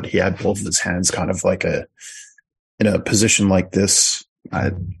penalty. I thought he had both of his hands kind of in a position like this.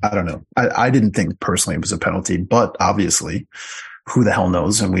 I don't know. I didn't think personally it was a penalty, but obviously who the hell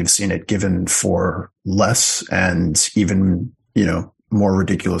knows? And we've seen it given for less and even, more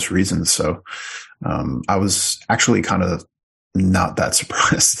ridiculous reasons. So, I was actually kind of not that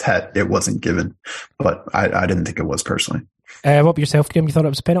surprised that it wasn't given, but I didn't think it was personally. What about yourself, Graham? You thought it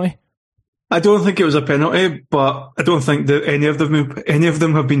was a penalty? I don't think it was a penalty, but I don't think that any of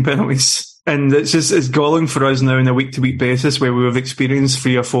them have been penalties. And it's galling for us now on a week-to-week basis where we've experienced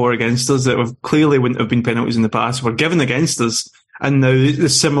 3 or 4 against us that clearly wouldn't have been penalties in the past, were given against us. And now the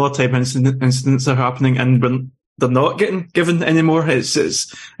similar type incidents are happening, and they're not getting given anymore.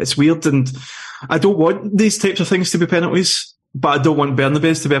 It's weird, and I don't want these types of things to be penalties, but I don't want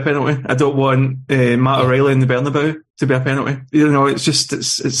Bernabéus to be a penalty. I don't want Matt O'Reilly in the Bernabeu to be a penalty.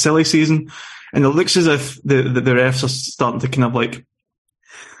 It's silly season, and it looks as if the refs are starting to kind of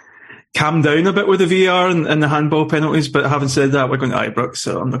calm down a bit with the VAR and the handball penalties, but having said that, we're going to Ibrox,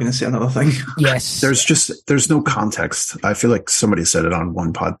 so I'm not going to say another thing. Yes. There's no context. I feel like somebody said it on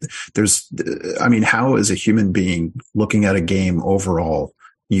one pod. How is a human being looking at a game overall,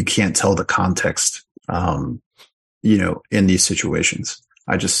 you can't tell the context, in these situations?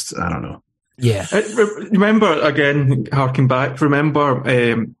 I don't know. Yeah. Remember, again, harking back,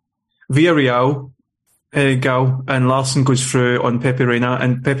 Villarreal, Gal, and Larsson goes through on Pepe Reina,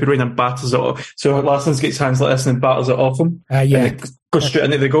 and Pepe Reina batters it off. So Larsson gets hands like this and batters it off him. And it goes straight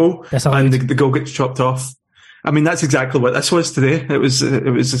into the goal, and the goal gets chopped off. I mean, that's exactly what this was today. It was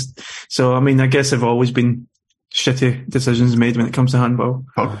just, so, I mean, I guess they've always been shitty decisions made when it comes to handball.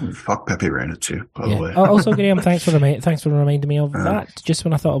 Fuck Pepe Reina too, by the way. Also, Graham, thanks for reminding me of that, just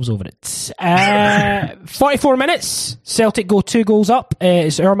when I thought I was over it. 44 minutes, Celtic go 2 goals up.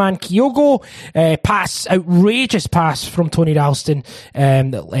 It's our man Kyogo, outrageous pass from Tony Ralston,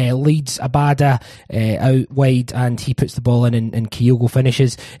 that leads Abada out wide, and he puts the ball in, and Kyogo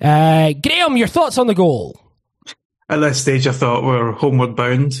finishes. Graham, your thoughts on the goal? At this stage, I thought we were homeward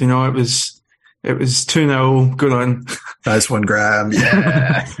bound. It was 2-0 going on. Nice one, Graham.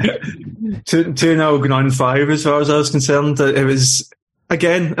 Yeah. 2-0 going on 5 as far as I was concerned. It was,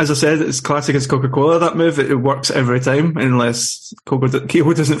 again, as I said, it's classic as Coca-Cola, that move. It works every time, unless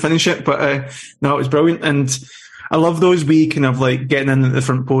Kyogo doesn't finish it. But no, it was brilliant. And I love those wee kind of getting in at the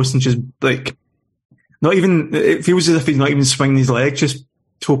front post and just not even, it feels as if he's not even swinging his leg, just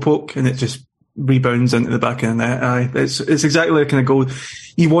toe poke, and it just rebounds into the back of the net. It's exactly the kind of goal.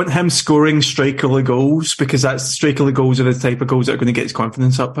 You want him scoring strikerly goals, because strikerly goals are the type of goals that are going to get his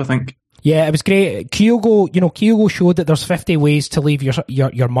confidence up, I think. Yeah, it was great. Kyogo showed that there's 50 ways to leave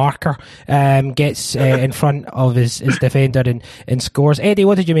your marker. Gets in front of his defender and scores. Eddie,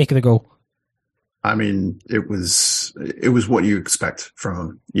 what did you make of the goal? I mean, it was what you expect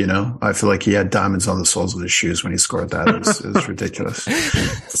from him. I feel like he had diamonds on the soles of his shoes when he scored that. It was ridiculous.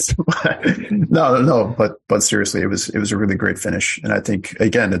 No, but seriously, it was a really great finish. And I think,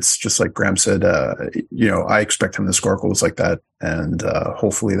 again, it's just like Graham said, I expect him to score goals like that. And,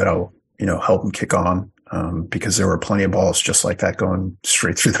 hopefully that'll, help him kick on. Because there were plenty of balls just like that going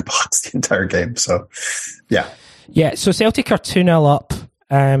straight through the box the entire game. So, yeah. Yeah. So Celtic are 2-0 up.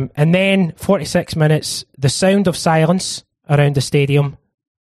 And then 46 minutes, the sound of silence around the stadium,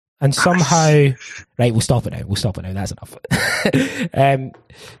 and somehow, right, we'll stop it now. That's enough.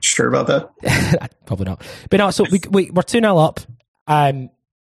 Sure about that? Probably not. But no, so we're 2-0 up.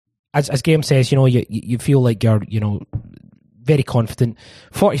 As Graham says, you feel like very confident.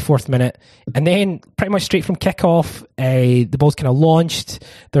 44th minute, and then pretty much straight from kick-off, the ball's kind of launched.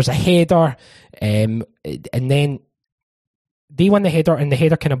 There's a header, and then they win the header, and the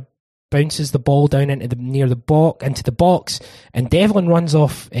header kind of bounces the ball down into the box, and Devlin runs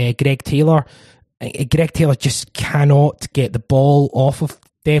off Greg Taylor. Greg Taylor just cannot get the ball off of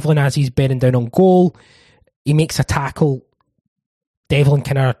Devlin as he's bearing down on goal. He makes a tackle. Devlin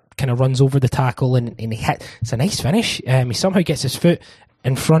kind of runs over the tackle and he hits. It's a nice finish. He somehow gets his foot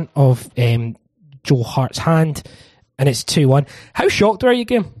in front of Joe Hart's hand, and it's 2-1. How shocked were you,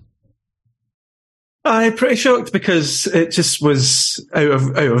 Graham? I'm pretty shocked because it just was out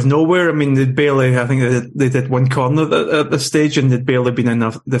of nowhere. I mean, I think they did one corner at this stage, and they'd barely been in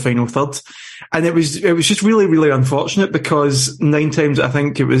the final third. And it was just really, really unfortunate because 9 times, I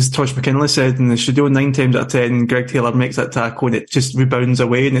think it was Tosh McKinley said in the studio, 9 times out of 10, Greg Taylor makes that tackle and it just rebounds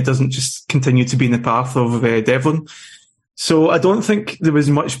away and it doesn't just continue to be in the path of Devlin. So I don't think there was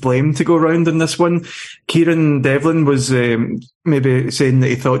much blame to go around in this one. Kieran Devlin was maybe saying that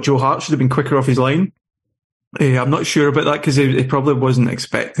he thought Joe Hart should have been quicker off his line. I'm not sure about that because he probably wasn't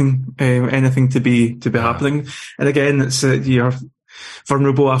expecting anything to be happening. And again, it's you're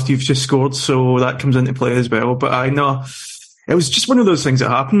vulnerable after you've just scored, so that comes into play as well. But I know it was just one of those things that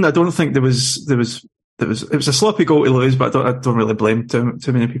happened. I don't think it was a sloppy goal to lose, but I don't really blame too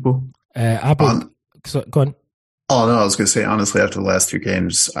many people. So, go on. Oh, no, I was going to say, honestly, after the last 2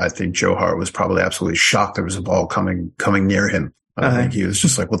 games, I think Joe Hart was probably absolutely shocked there was a ball coming near him. I think he was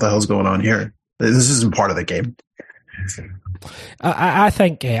just like, what the hell's going on here? This isn't part of the game. I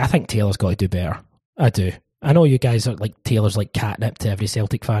think Taylor's got to do better. I do. I know you guys are like, Taylor's like catnip to every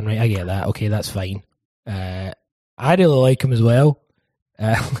Celtic fan, right? I get that. Okay, that's fine. I really like him as well.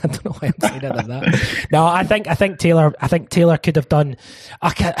 I don't know why I'm saying it like that. No, I think Taylor could have done.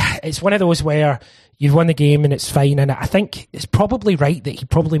 It's one of those where you've won the game and it's fine, and I think it's probably right that he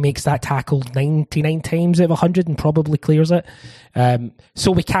probably makes that tackle 99 times out of 100 and probably clears it.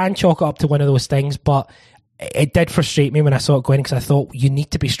 So we can chalk it up to one of those things, but it did frustrate me when I saw it going because I thought you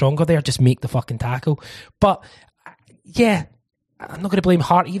need to be stronger there, just make the fucking tackle. But yeah, I'm not going to blame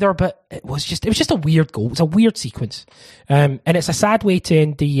Hart either, but it was just a weird goal. It's a weird sequence, and it's a sad way to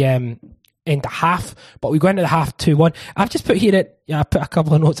end the half. But we go into the half 2-1. I've just put here I put a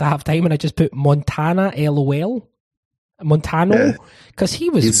couple of notes at half time, and I just put Montana LOL Montano because he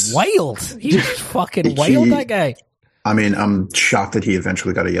was wild. He was fucking wild. That guy. I mean, I'm shocked that he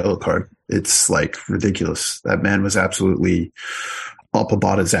eventually got a yellow card. It's like ridiculous. That man was absolutely up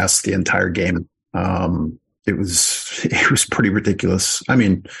about his ass the entire game. It was pretty ridiculous. I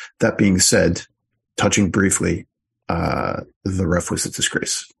mean, that being said, touching briefly, the ref was a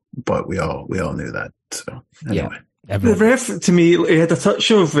disgrace, but we all knew that. So anyway. Yeah, the ref, to me, he had a touch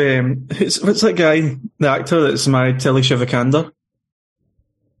of what's that guy, the actor that's married to Alicia Vikander?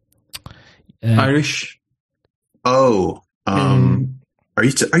 Irish. Oh, are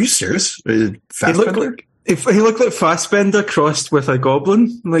you serious? Fassbender? He looked like Fassbender crossed with a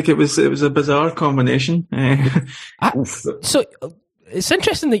goblin. Like it was a bizarre combination. So it's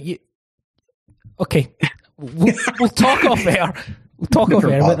interesting that you. Okay, we'll talk off air. We'll talk off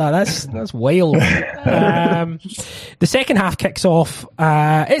air about that. That's wild. The second half kicks off.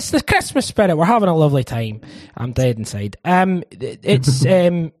 It's the Christmas spirit. We're having a lovely time. I'm dead inside. It's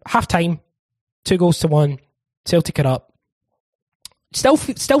half time. 2-1. Celtic are up. Still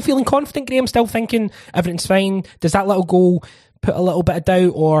feeling confident, Graham? Still thinking everything's fine? Does that little goal put a little bit of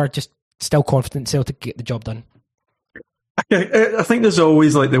doubt, or just still confident Celtic get the job done? I think there's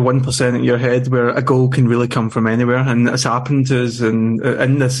always like the 1% in your head where a goal can really come from anywhere, and it's happened to us in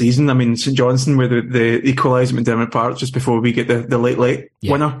this season. I mean, St Johnstone with the equalised at McDermott Park just before we get the late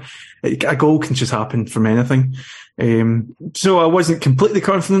winner. A goal can just happen from anything. So I wasn't completely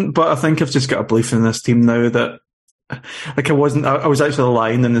confident, but I think I've just got a belief in this team now that, like, I was actually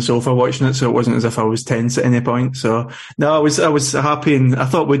lying in the sofa watching it, so it wasn't as if I was tense at any point. So no, I was happy, and I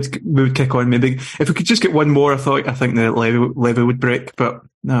thought we would kick on. Maybe if we could just get one more, I think the levy would break, but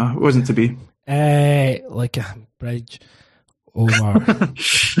no, it wasn't to be. Like a bridge over.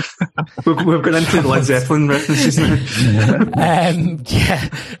 We've gone into the Led Zeppelin references now.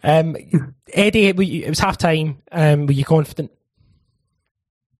 Eddie, it was half time. Were you confident?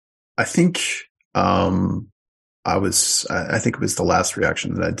 I think I think it was the last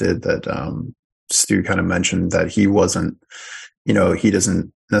reaction that I did that Stu kind of mentioned that he wasn't, he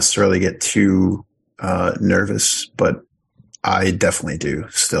doesn't necessarily get too nervous, but I definitely do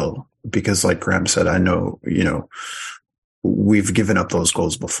still, because like Graham said, I know, we've given up those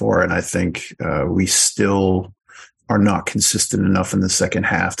goals before, and I think we still are not consistent enough in the second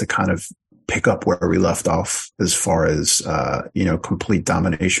half to kind of pick up where we left off as far as, complete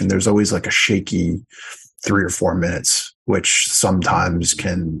domination. There's always like a shaky 3 or 4 minutes, which sometimes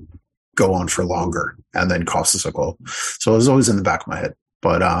can go on for longer and then cost us a goal. So it was always in the back of my head.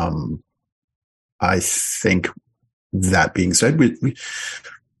 But I think that being said, we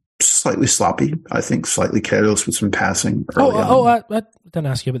slightly sloppy. I think slightly careless with some passing. I didn't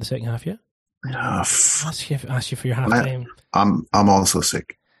ask you about the second half yet. Ask you for your half time. I'm also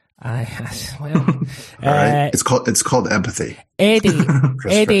sick. All right. It's called empathy.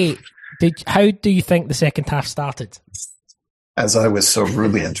 Eddie, how do you think the second half started? As I was so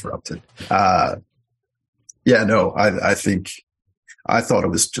rudely interrupted. I thought it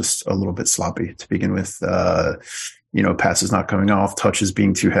was just a little bit sloppy to begin with. Passes not coming off, touches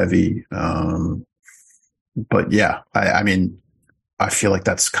being too heavy. But yeah, I mean, I feel like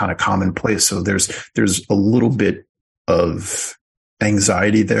that's kind of commonplace. So there's a little bit of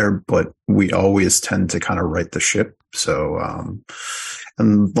anxiety there, but we always tend to kind of right the ship. So,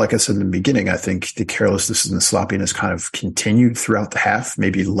 and like I said in the beginning, I think the carelessness and the sloppiness kind of continued throughout the half,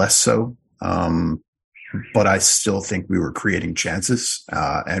 maybe less so. But I still think we were creating chances,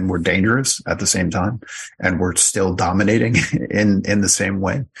 and we're dangerous at the same time, and we're still dominating in the same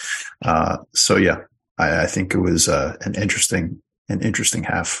way. So yeah, I think it was an interesting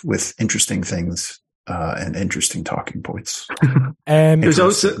half with interesting things and interesting talking points. There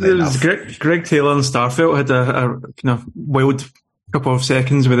was Greg Taylor and Starfelt had a kind of wild couple of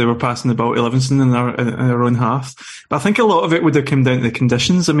seconds where they were passing the ball to Livingston in their own half. But I think a lot of it would have come down to the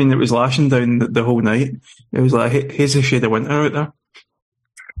conditions. I mean, it was lashing down the whole night. It was like a hazy shade of winter out there.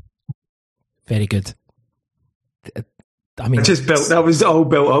 Very good. I mean, that was all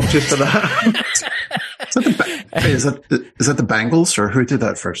built up just for that. Is that the Bangles, or who did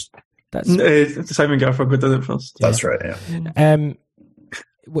that first? That's Simon Garfunkel did it first. Yeah. That's right. Yeah.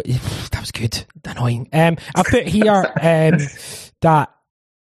 That was good. Annoying. I put here that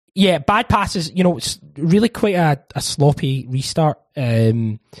bad passes. It's really quite a sloppy restart,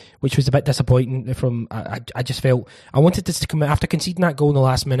 which was a bit disappointing. I just felt I wanted this to come out after conceding that goal in the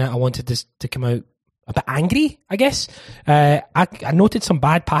last minute. I wanted this to come out a bit angry, I guess. I noted some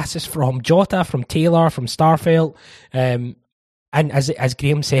bad passes from Jota, from Taylor, from Starfelt, and as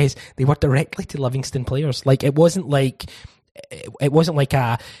Graham says, they were directly to Livingston players. Like it wasn't like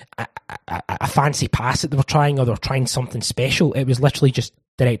a fancy pass that they were trying, or they were trying something special. It was literally just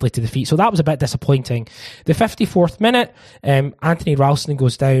directly to the feet. So that was a bit disappointing. The 54th minute, Anthony Ralston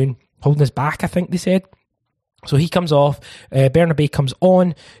goes down, holding his back, I think they said. So he comes off, Bernabei comes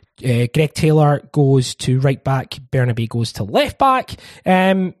on, Greg Taylor goes to right back, Bernabei goes to left back.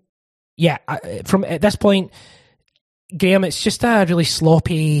 From at this point, Graham, it's just a really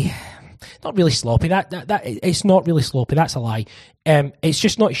sloppy... Not really sloppy. That it's not really sloppy. That's a lie. It's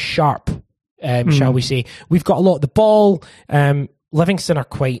just not sharp, shall we say? We've got a lot of the ball. Livingston are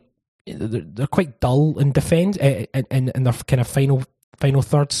quite dull in defence in their kind of final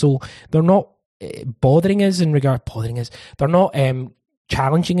third. So they're not bothering us. They're not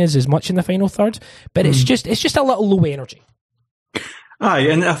challenging us as much in the final third. But it's just a little low energy. Aye,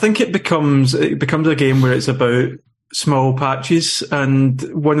 and I think it becomes a game where it's about small patches, and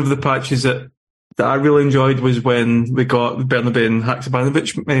one of the patches that I really enjoyed was when we got Bernabei and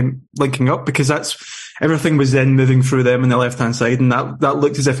Haksabanovic linking up, because everything was then moving through them on the left hand side, and that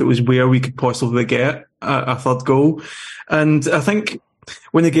looked as if it was where we could possibly get a third goal. And I think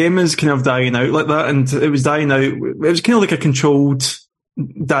when the game is kind of dying out like that, and it was dying out, it was kind of like a controlled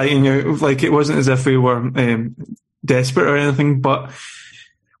dying out. Like it wasn't as if we were desperate or anything, but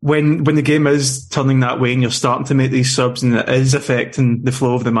when the game is turning that way and you're starting to make these subs and it is affecting the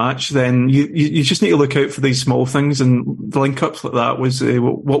flow of the match, then you just need to look out for these small things, and the link-ups like that was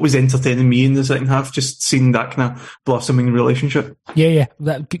what was entertaining me in the second half, just seeing that kind of blossoming relationship. Yeah.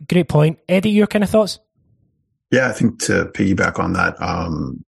 Great point. Eddie, your kind of thoughts? Yeah, I think to piggyback on that,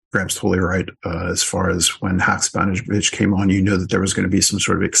 Graham's totally right. As far as when Haksabanovic came on, you know that there was going to be some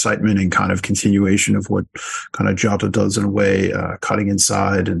sort of excitement and kind of continuation of what kind of Jota does in a way, cutting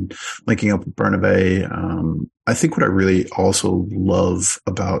inside and linking up with Bernabei. I think what I really also love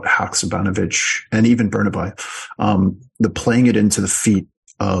about Haksabanovic and even Bernabei, the playing it into the feet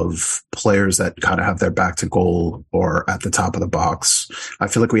of players that kind of have their back to goal or at the top of the box. I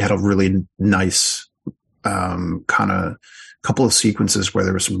feel like we had a really nice kind of couple of sequences where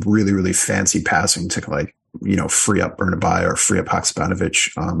there was some really, really fancy passing to free up Bernabei or free up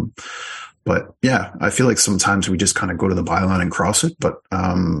Haksabanovic. But yeah, I feel like sometimes we just kind of go to the byline and cross it, but,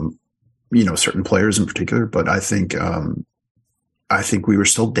 certain players in particular, but I think we were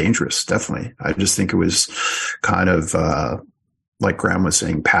still dangerous. Definitely. I just think it was kind of, like Graham was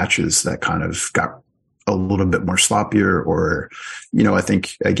saying, patches that kind of got a little bit more sloppier, or, I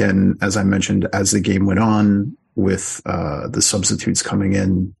think, again, as I mentioned, as the game went on with the substitutes coming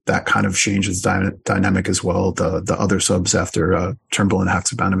in, that kind of changes dynamic as well. The other subs after Turnbull and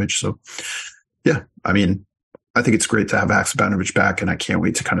Haksabanovic. So, yeah, I mean, I think it's great to have Haksabanovic back, and I can't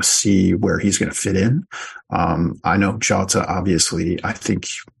wait to kind of see where he's going to fit in. I know Jota, obviously, I think,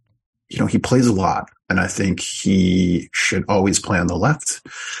 he plays a lot, and I think he should always play on the left.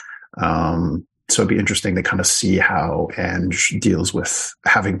 So it'd be interesting to kind of see how Ange deals with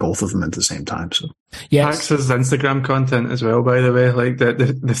having both of them at the same time. So, yes. Hax's Instagram content as well, by the way, like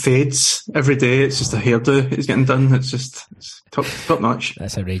the fades every day. It's just a hairdo is getting done. It's top notch.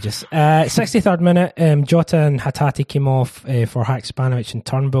 That's outrageous. 63rd minute, Jota and Hatate came off for Haksabanovic and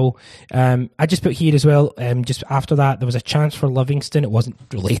Turnbull. I just put here as well, just after that, there was a chance for Livingston. It wasn't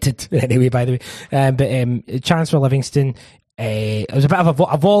related anyway, by the way, but a chance for Livingston. It was a bit of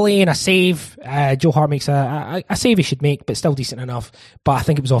a volley and a save. Joe Hart makes a save he should make, but still decent enough. But I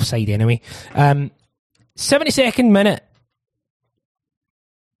think it was offside anyway. 72nd minute.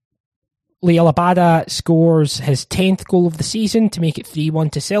 Liel Abada scores his 10th goal of the season to make it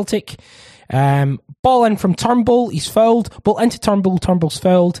 3-1 to Celtic. Ball in from Turnbull, he's fouled. Ball into Turnbull, Turnbull's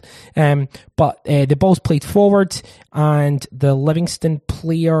fouled. But the ball's played forward, and the Livingston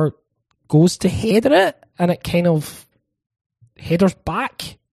player goes to header it, and it kind of headers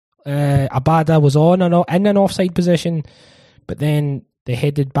back. Abada was in an offside position, but then the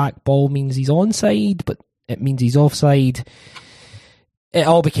headed back ball means he's onside, but it means he's offside. It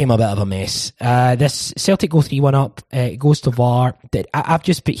all became a bit of a mess. This Celtic go 3-1 up. It goes to VAR. I've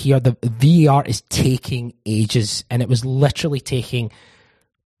just put here, the VAR is taking ages, and it was literally taking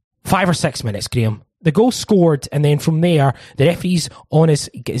 5 or 6 minutes, Graham. The goal scored, and then from there, the referee's on his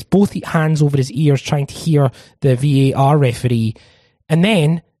both hands over his ears trying to hear the VAR referee. And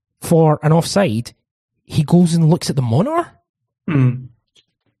then, for an offside, he goes and looks at the monitor.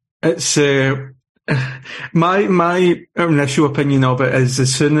 It's my initial opinion of it is,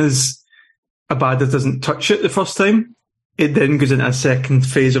 as soon as Abada doesn't touch it the first time, it then goes into a second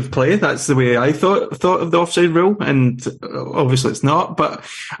phase of play. That's the way I thought of the offside rule, and obviously it's not. But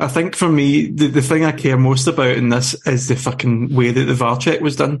I think for me, the thing I care most about in this is the fucking way that the VAR check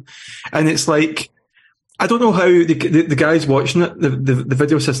was done. And it's like, I don't know how the guys watching it, the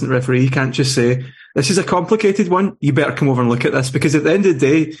video assistant referee, can't just say, this is a complicated one, you better come over and look at this, because at the end of the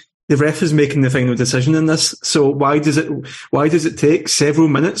day, the ref is making the final decision in this. So why does it take several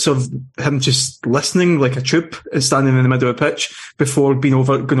minutes of him just listening like a troop, standing in the middle of the pitch, before going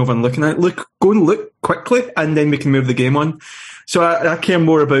over and looking at it? Go and look quickly, and then we can move the game on. So I care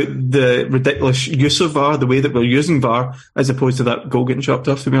more about the ridiculous use of VAR, the way that we're using VAR, as opposed to that goal getting chopped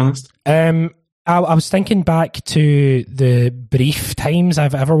off, to be honest. I was thinking back to the brief times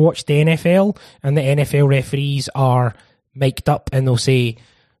I've ever watched the NFL, and the NFL referees are mic'd up and they'll say,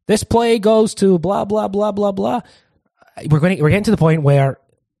 this play goes to blah, blah, blah, blah, blah. We're getting to the point where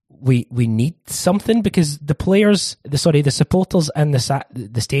we need something, because the players, the supporters in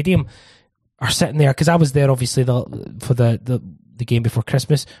the stadium are sitting there, because I was there obviously for the game before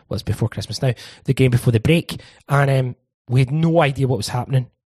Christmas. Well, it's before Christmas now. The game before the break, and we had no idea what was happening.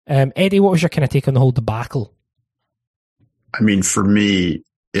 Eddie, what was your kind of take on the whole debacle? I mean, for me,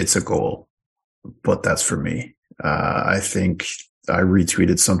 it's a goal, but that's for me. I think I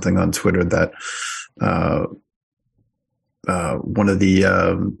retweeted something on Twitter that one of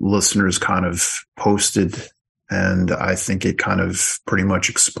the listeners kind of posted, and I think it kind of pretty much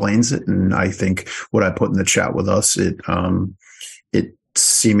explains it. And I think what I put in the chat with us, it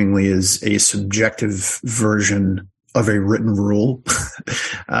seemingly is a subjective version of a written rule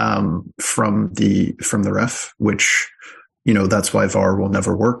from the ref, which, that's why VAR will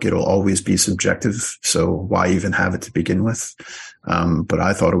never work. It'll always be subjective. So why even have it to begin with? But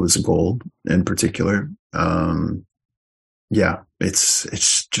I thought it was a goal in particular. Yeah,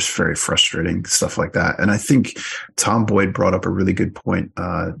 it's just very frustrating, stuff like that. And I think Tom Boyd brought up a really good point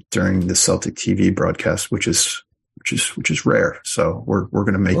during the Celtic TV broadcast, which is rare. So we're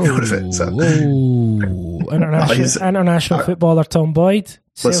going to make note of it. So. International footballer Tom Boyd,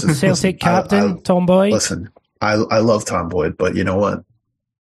 Celtic captain Tom Boyd. Listen, I love Tom Boyd, but you know what?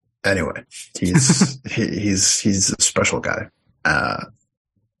 Anyway, he's he's a special guy.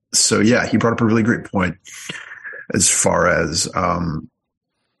 So yeah, he brought up a really great point as far as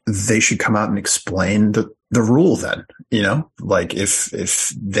they should come out and explain the rule. Then, like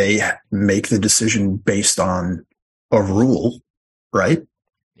if they make the decision based on a rule, right?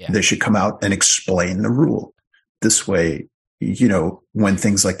 Yeah. They should come out and explain the rule. This way, when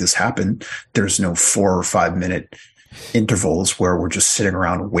things like this happen, there's no 4 or 5 minute intervals where we're just sitting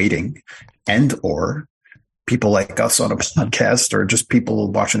around waiting, and or people like us on a podcast or just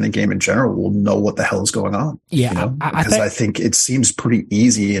people watching the game in general will know what the hell is going on. Yeah, you know? Because I think it seems pretty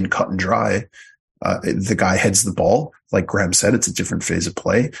easy and cut and dry. The guy heads the ball. Like Graham said, it's a different phase of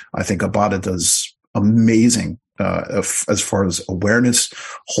play. I think Abada does amazing as far as awareness,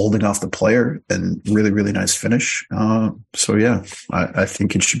 holding off the player, and really, really nice finish. So yeah, I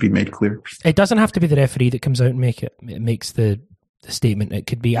think it should be made clear. It doesn't have to be the referee that comes out and makes the statement. It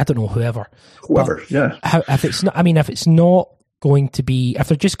could be, I don't know, whoever, yeah. If it's not, I mean, if it's not going to be, if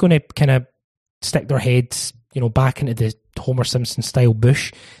they're just going to kind of stick their heads, back into the Homer Simpson style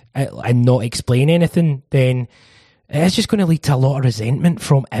bush and not explain anything, then it's just going to lead to a lot of resentment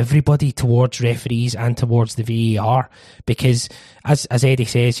from everybody towards referees and towards the VAR. Because as Eddie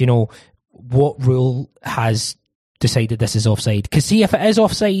says, what rule has decided this is offside? Because see, if it is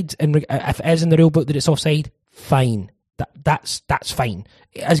offside and if it is in the rule book that it's offside, fine. That's fine.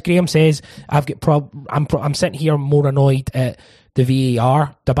 As Graham says, I'm sitting here more annoyed at the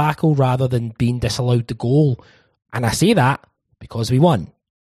VAR debacle rather than being disallowed the goal. And I say that because we won.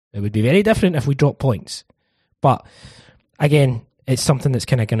 It would be very different if we dropped points. But again, it's something that's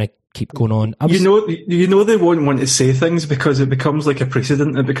kind of going to keep going on. They won't want to say things because it becomes like a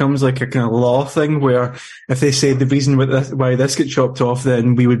precedent. It becomes like a kind of law thing where if they say the reason why this gets chopped off,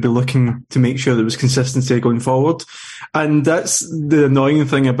 then we would be looking to make sure there was consistency going forward. And that's the annoying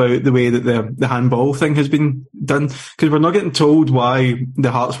thing about the way that the handball thing has been done, because we're not getting told why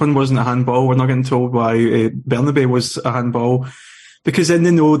the Hearts one wasn't a handball. We're not getting told why Bernabei was a handball, because then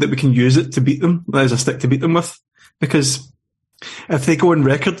they know that we can use it to beat them as a stick to beat them with. Because if they go on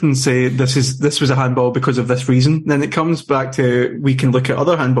record and say this was a handball because of this reason, then it comes back to, we can look at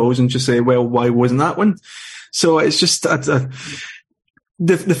other handballs and just say, well, why wasn't that one? So it's just the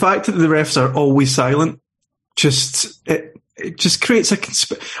fact that the refs are always silent. It just creates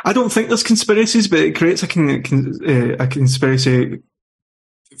I don't think there's conspiracies, but it creates a conspiracy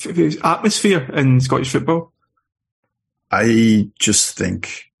atmosphere in Scottish football. I just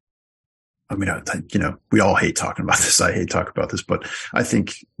think, we all hate talking about this. I hate talking about this, but I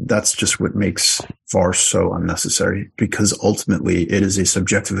think that's just what makes VAR so unnecessary, because ultimately it is a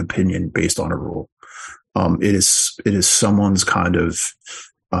subjective opinion based on a rule. It is someone's kind of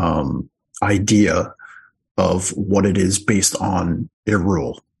idea of what it is based on a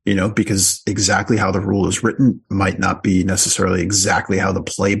rule, because exactly how the rule is written might not be necessarily exactly how the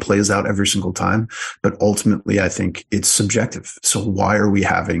play plays out every single time. But ultimately, I think it's subjective. So why are we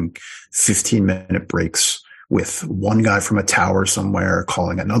having 15-minute breaks with one guy from a tower somewhere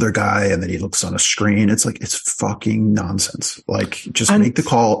calling another guy, and then he looks on a screen? It's like, it's fucking nonsense. Like, just make the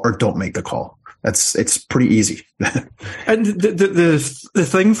call or don't make the call. It's pretty easy. And the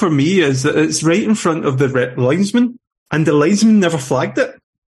thing for me is that it's right in front of the linesman, and the linesman never flagged it.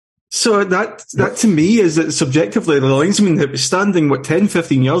 So that to me is that subjectively the linesman that was standing 10,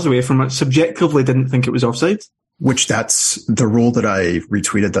 15 yards away from it subjectively didn't think it was offside. Which that's the rule that I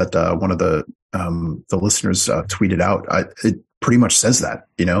retweeted that one of the listeners tweeted out. It pretty much says that,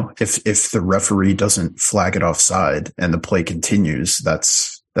 if the referee doesn't flag it offside and the play continues,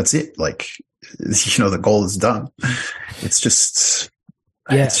 that's it. Like, the goal is done. It's just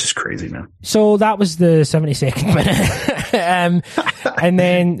crazy, man. So that was the 72nd minute. And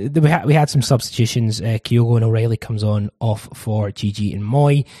then we had some substitutions. Kyogo and O'Reilly comes off for Gigi and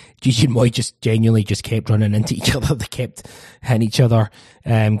Moy. Gigi and Moy just genuinely just kept running into each other. They kept hitting each other,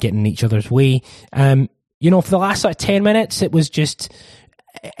 getting in each other's way. For the last 10 minutes, it was just,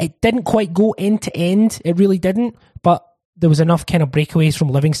 it didn't quite go end to end. It really didn't. But there was enough kind of breakaways from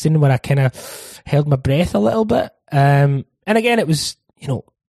Livingston where I kind of held my breath a little bit. And again, it was,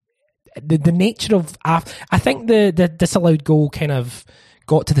 the nature of, I think the disallowed goal kind of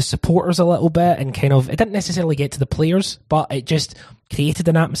got to the supporters a little bit, and kind of, it didn't necessarily get to the players, but it just created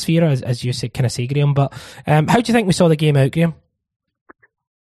an atmosphere, as you said, kind of say, Graham. But how do you think we saw the game out, Graham?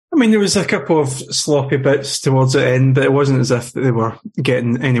 There was a couple of sloppy bits towards the end, but it wasn't as if they were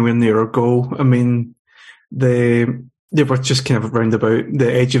getting anywhere near a goal. They were just kind of around about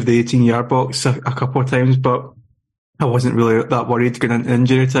the edge of the 18-yard box a couple of times, but I wasn't really that worried going into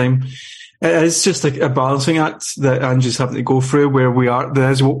injury time. It is just like a balancing act that Andrew's having to go through, where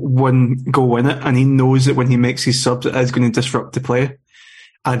there is one goal in it, and he knows that when he makes his subs, it is going to disrupt the play.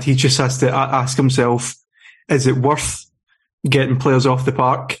 And he just has to ask himself, is it worth getting players off the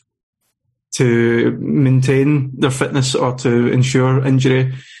park to maintain their fitness or to ensure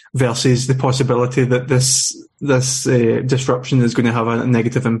injury, versus the possibility that this disruption is going to have a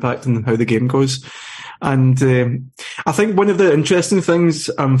negative impact on how the game goes? And I think one of the interesting things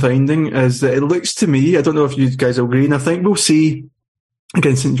I'm finding is that it looks to me, I don't know if you guys agree, and I think we'll see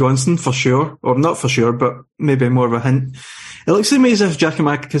against St Johnstone for sure, or not for sure, but maybe more of a hint. It looks to me as if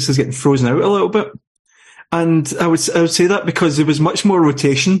Giakoumakis is getting frozen out a little bit. And I would say that because there was much more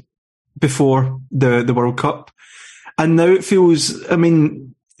rotation before the World Cup. And now it feels, I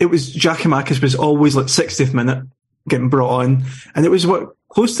mean, it was Giakoumakis was always like 60th minute getting brought on. And it was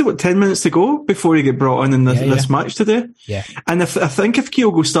close to 10 minutes to go before he get brought on in this match today. Yeah. And I think if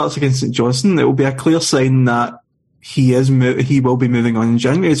Kyogo starts against St Johnstone, it will be a clear sign that he will be moving on in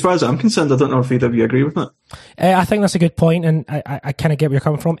January. As far as I'm concerned, I don't know if either of you agree with that. I think that's a good point, and I kind of get where you're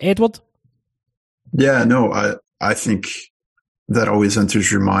coming from. Edward? Yeah, no, I think that always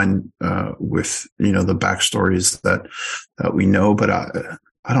enters your mind with, the backstories that we know, but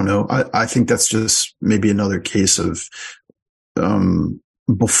I don't know. I think that's just maybe another case of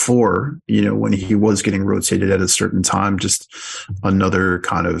before, when he was getting rotated at a certain time, just another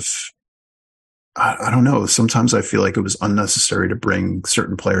kind of, I don't know. Sometimes I feel like it was unnecessary to bring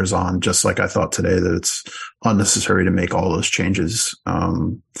certain players on, just like I thought today that it's unnecessary to make all those changes.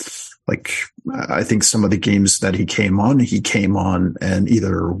 Like I think some of the games that he came on and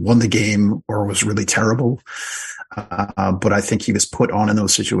either won the game or was really terrible. But I think he was put on in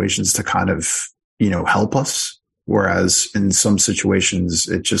those situations to kind of, help us. Whereas in some situations,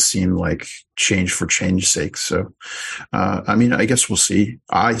 it just seemed like change for change's sake. So, I guess we'll see.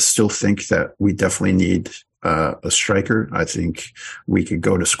 I still think that we definitely need a striker. I think we could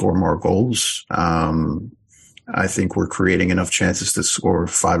go to score more goals. I think we're creating enough chances to score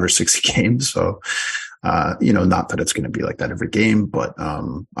 5 or 6 games. So, not that it's going to be like that every game, but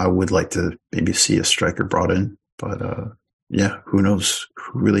I would like to maybe see a striker brought in. But who knows?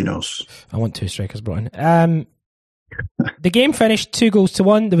 Who really knows? I want 2 strikers brought in. The game finished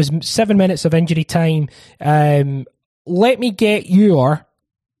 2-1. There was 7 minutes of injury time. Let me get your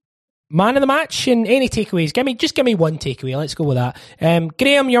man of the match and any takeaways. Give me one takeaway. Let's go with that.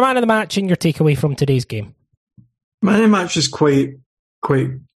 Graham, your man of the match and your takeaway from today's game. Man of the match is quite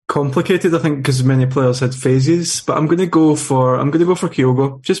complicated, I think, because many players had phases. But I'm going to go for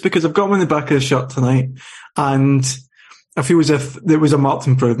Kyogo, just because I've got him on the back of the shirt tonight, and I feel as if there was a marked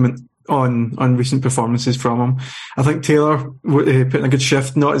improvement on recent performances from him. I think Taylor put in a good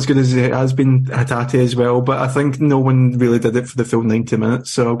shift, not as good as it has been Hatate as well, but I think no one really did it for the full 90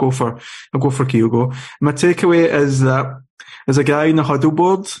 minutes. So I'll go for Kyogo. My takeaway is that there's a guy in the huddle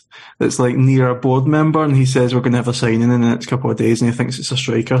board that's like near a board member, and he says we're going to have a signing in the next couple of days, and he thinks it's a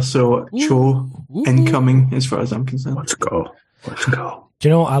striker. So Cho incoming, as far as I'm concerned. Let's go. Do you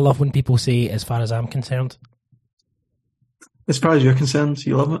know what I love when people say, as far as I'm concerned? As far as you're concerned,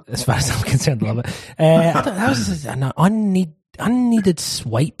 you love it? As far as I'm concerned, I love it. That was an unneeded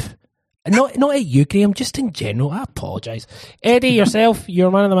swipe. Not at you, Graham, just in general. I apologise. Eddie, yourself,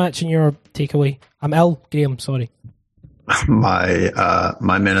 your man of the match and your takeaway. I'm ill, Graham, sorry. My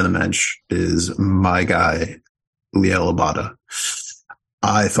man of the match is my guy, Liel Abada.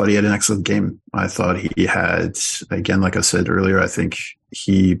 I thought he had an excellent game. I thought he had, again, like I said earlier, I think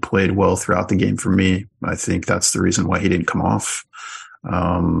he played well throughout the game for me. I think that's the reason why he didn't come off.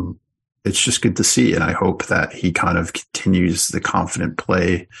 It's just good to see, and I hope that he kind of continues the confident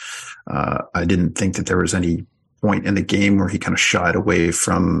play. I didn't think that there was any point in the game where he kind of shied away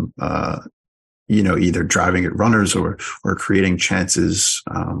from, either driving at runners or creating chances.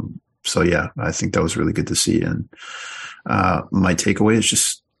 So yeah, I think that was really good to see. And my takeaway is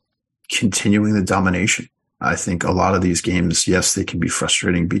just continuing the domination. I think a lot of these games, yes, they can be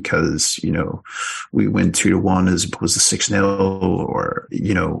frustrating because, we win 2-1 as opposed to 6-0, or,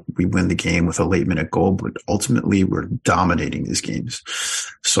 we win the game with a late minute goal, but ultimately we're dominating these games.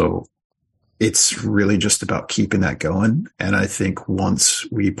 So it's really just about keeping that going. And I think once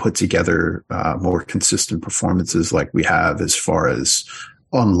we put together more consistent performances like we have as far as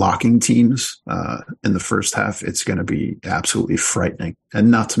unlocking teams in the first half, it's going to be absolutely frightening. And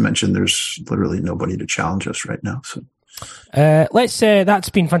not to mention, there's literally nobody to challenge us right now. So let's that's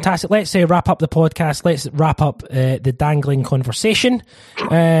been fantastic. Let's wrap up the podcast. Let's wrap up the dangling conversation.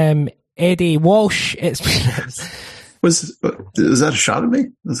 Eddie Walsh, it's been. Is that a shot at me?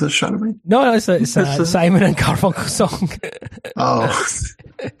 Is that a shot at me? No, it's a Simon and Garfunkel song. Oh.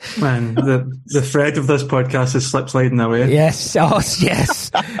 Man, the thread of this podcast is slip sliding away. Yes, yes,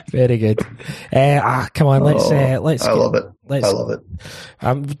 very good. Come on, let's. I love it. I love it.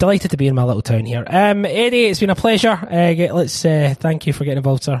 I'm delighted to be in my little town here. Eddie, it's been a pleasure. Let's thank you for getting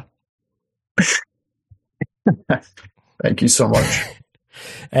involved, sir. Thank you so much.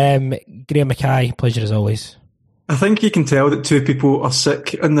 Graham Mackay, pleasure as always. I think you can tell that two people are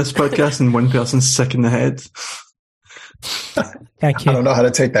sick in this podcast and one person's sick in the head. Thank you. I don't know how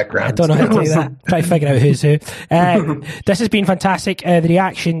to take that, Grant. I don't know how to take that. Try to figure out who's who. This has been fantastic. The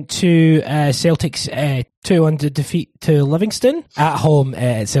reaction to Celtic's 2-1 defeat to Livingston at home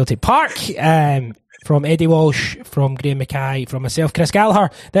at Celtic Park. From Eddie Walsh, from Graham Mackay, from myself, Chris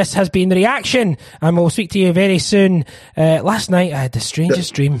Gallagher. This has been The Reaction, and we'll speak to you very soon. Last night I had the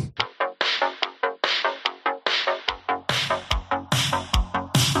strangest dream.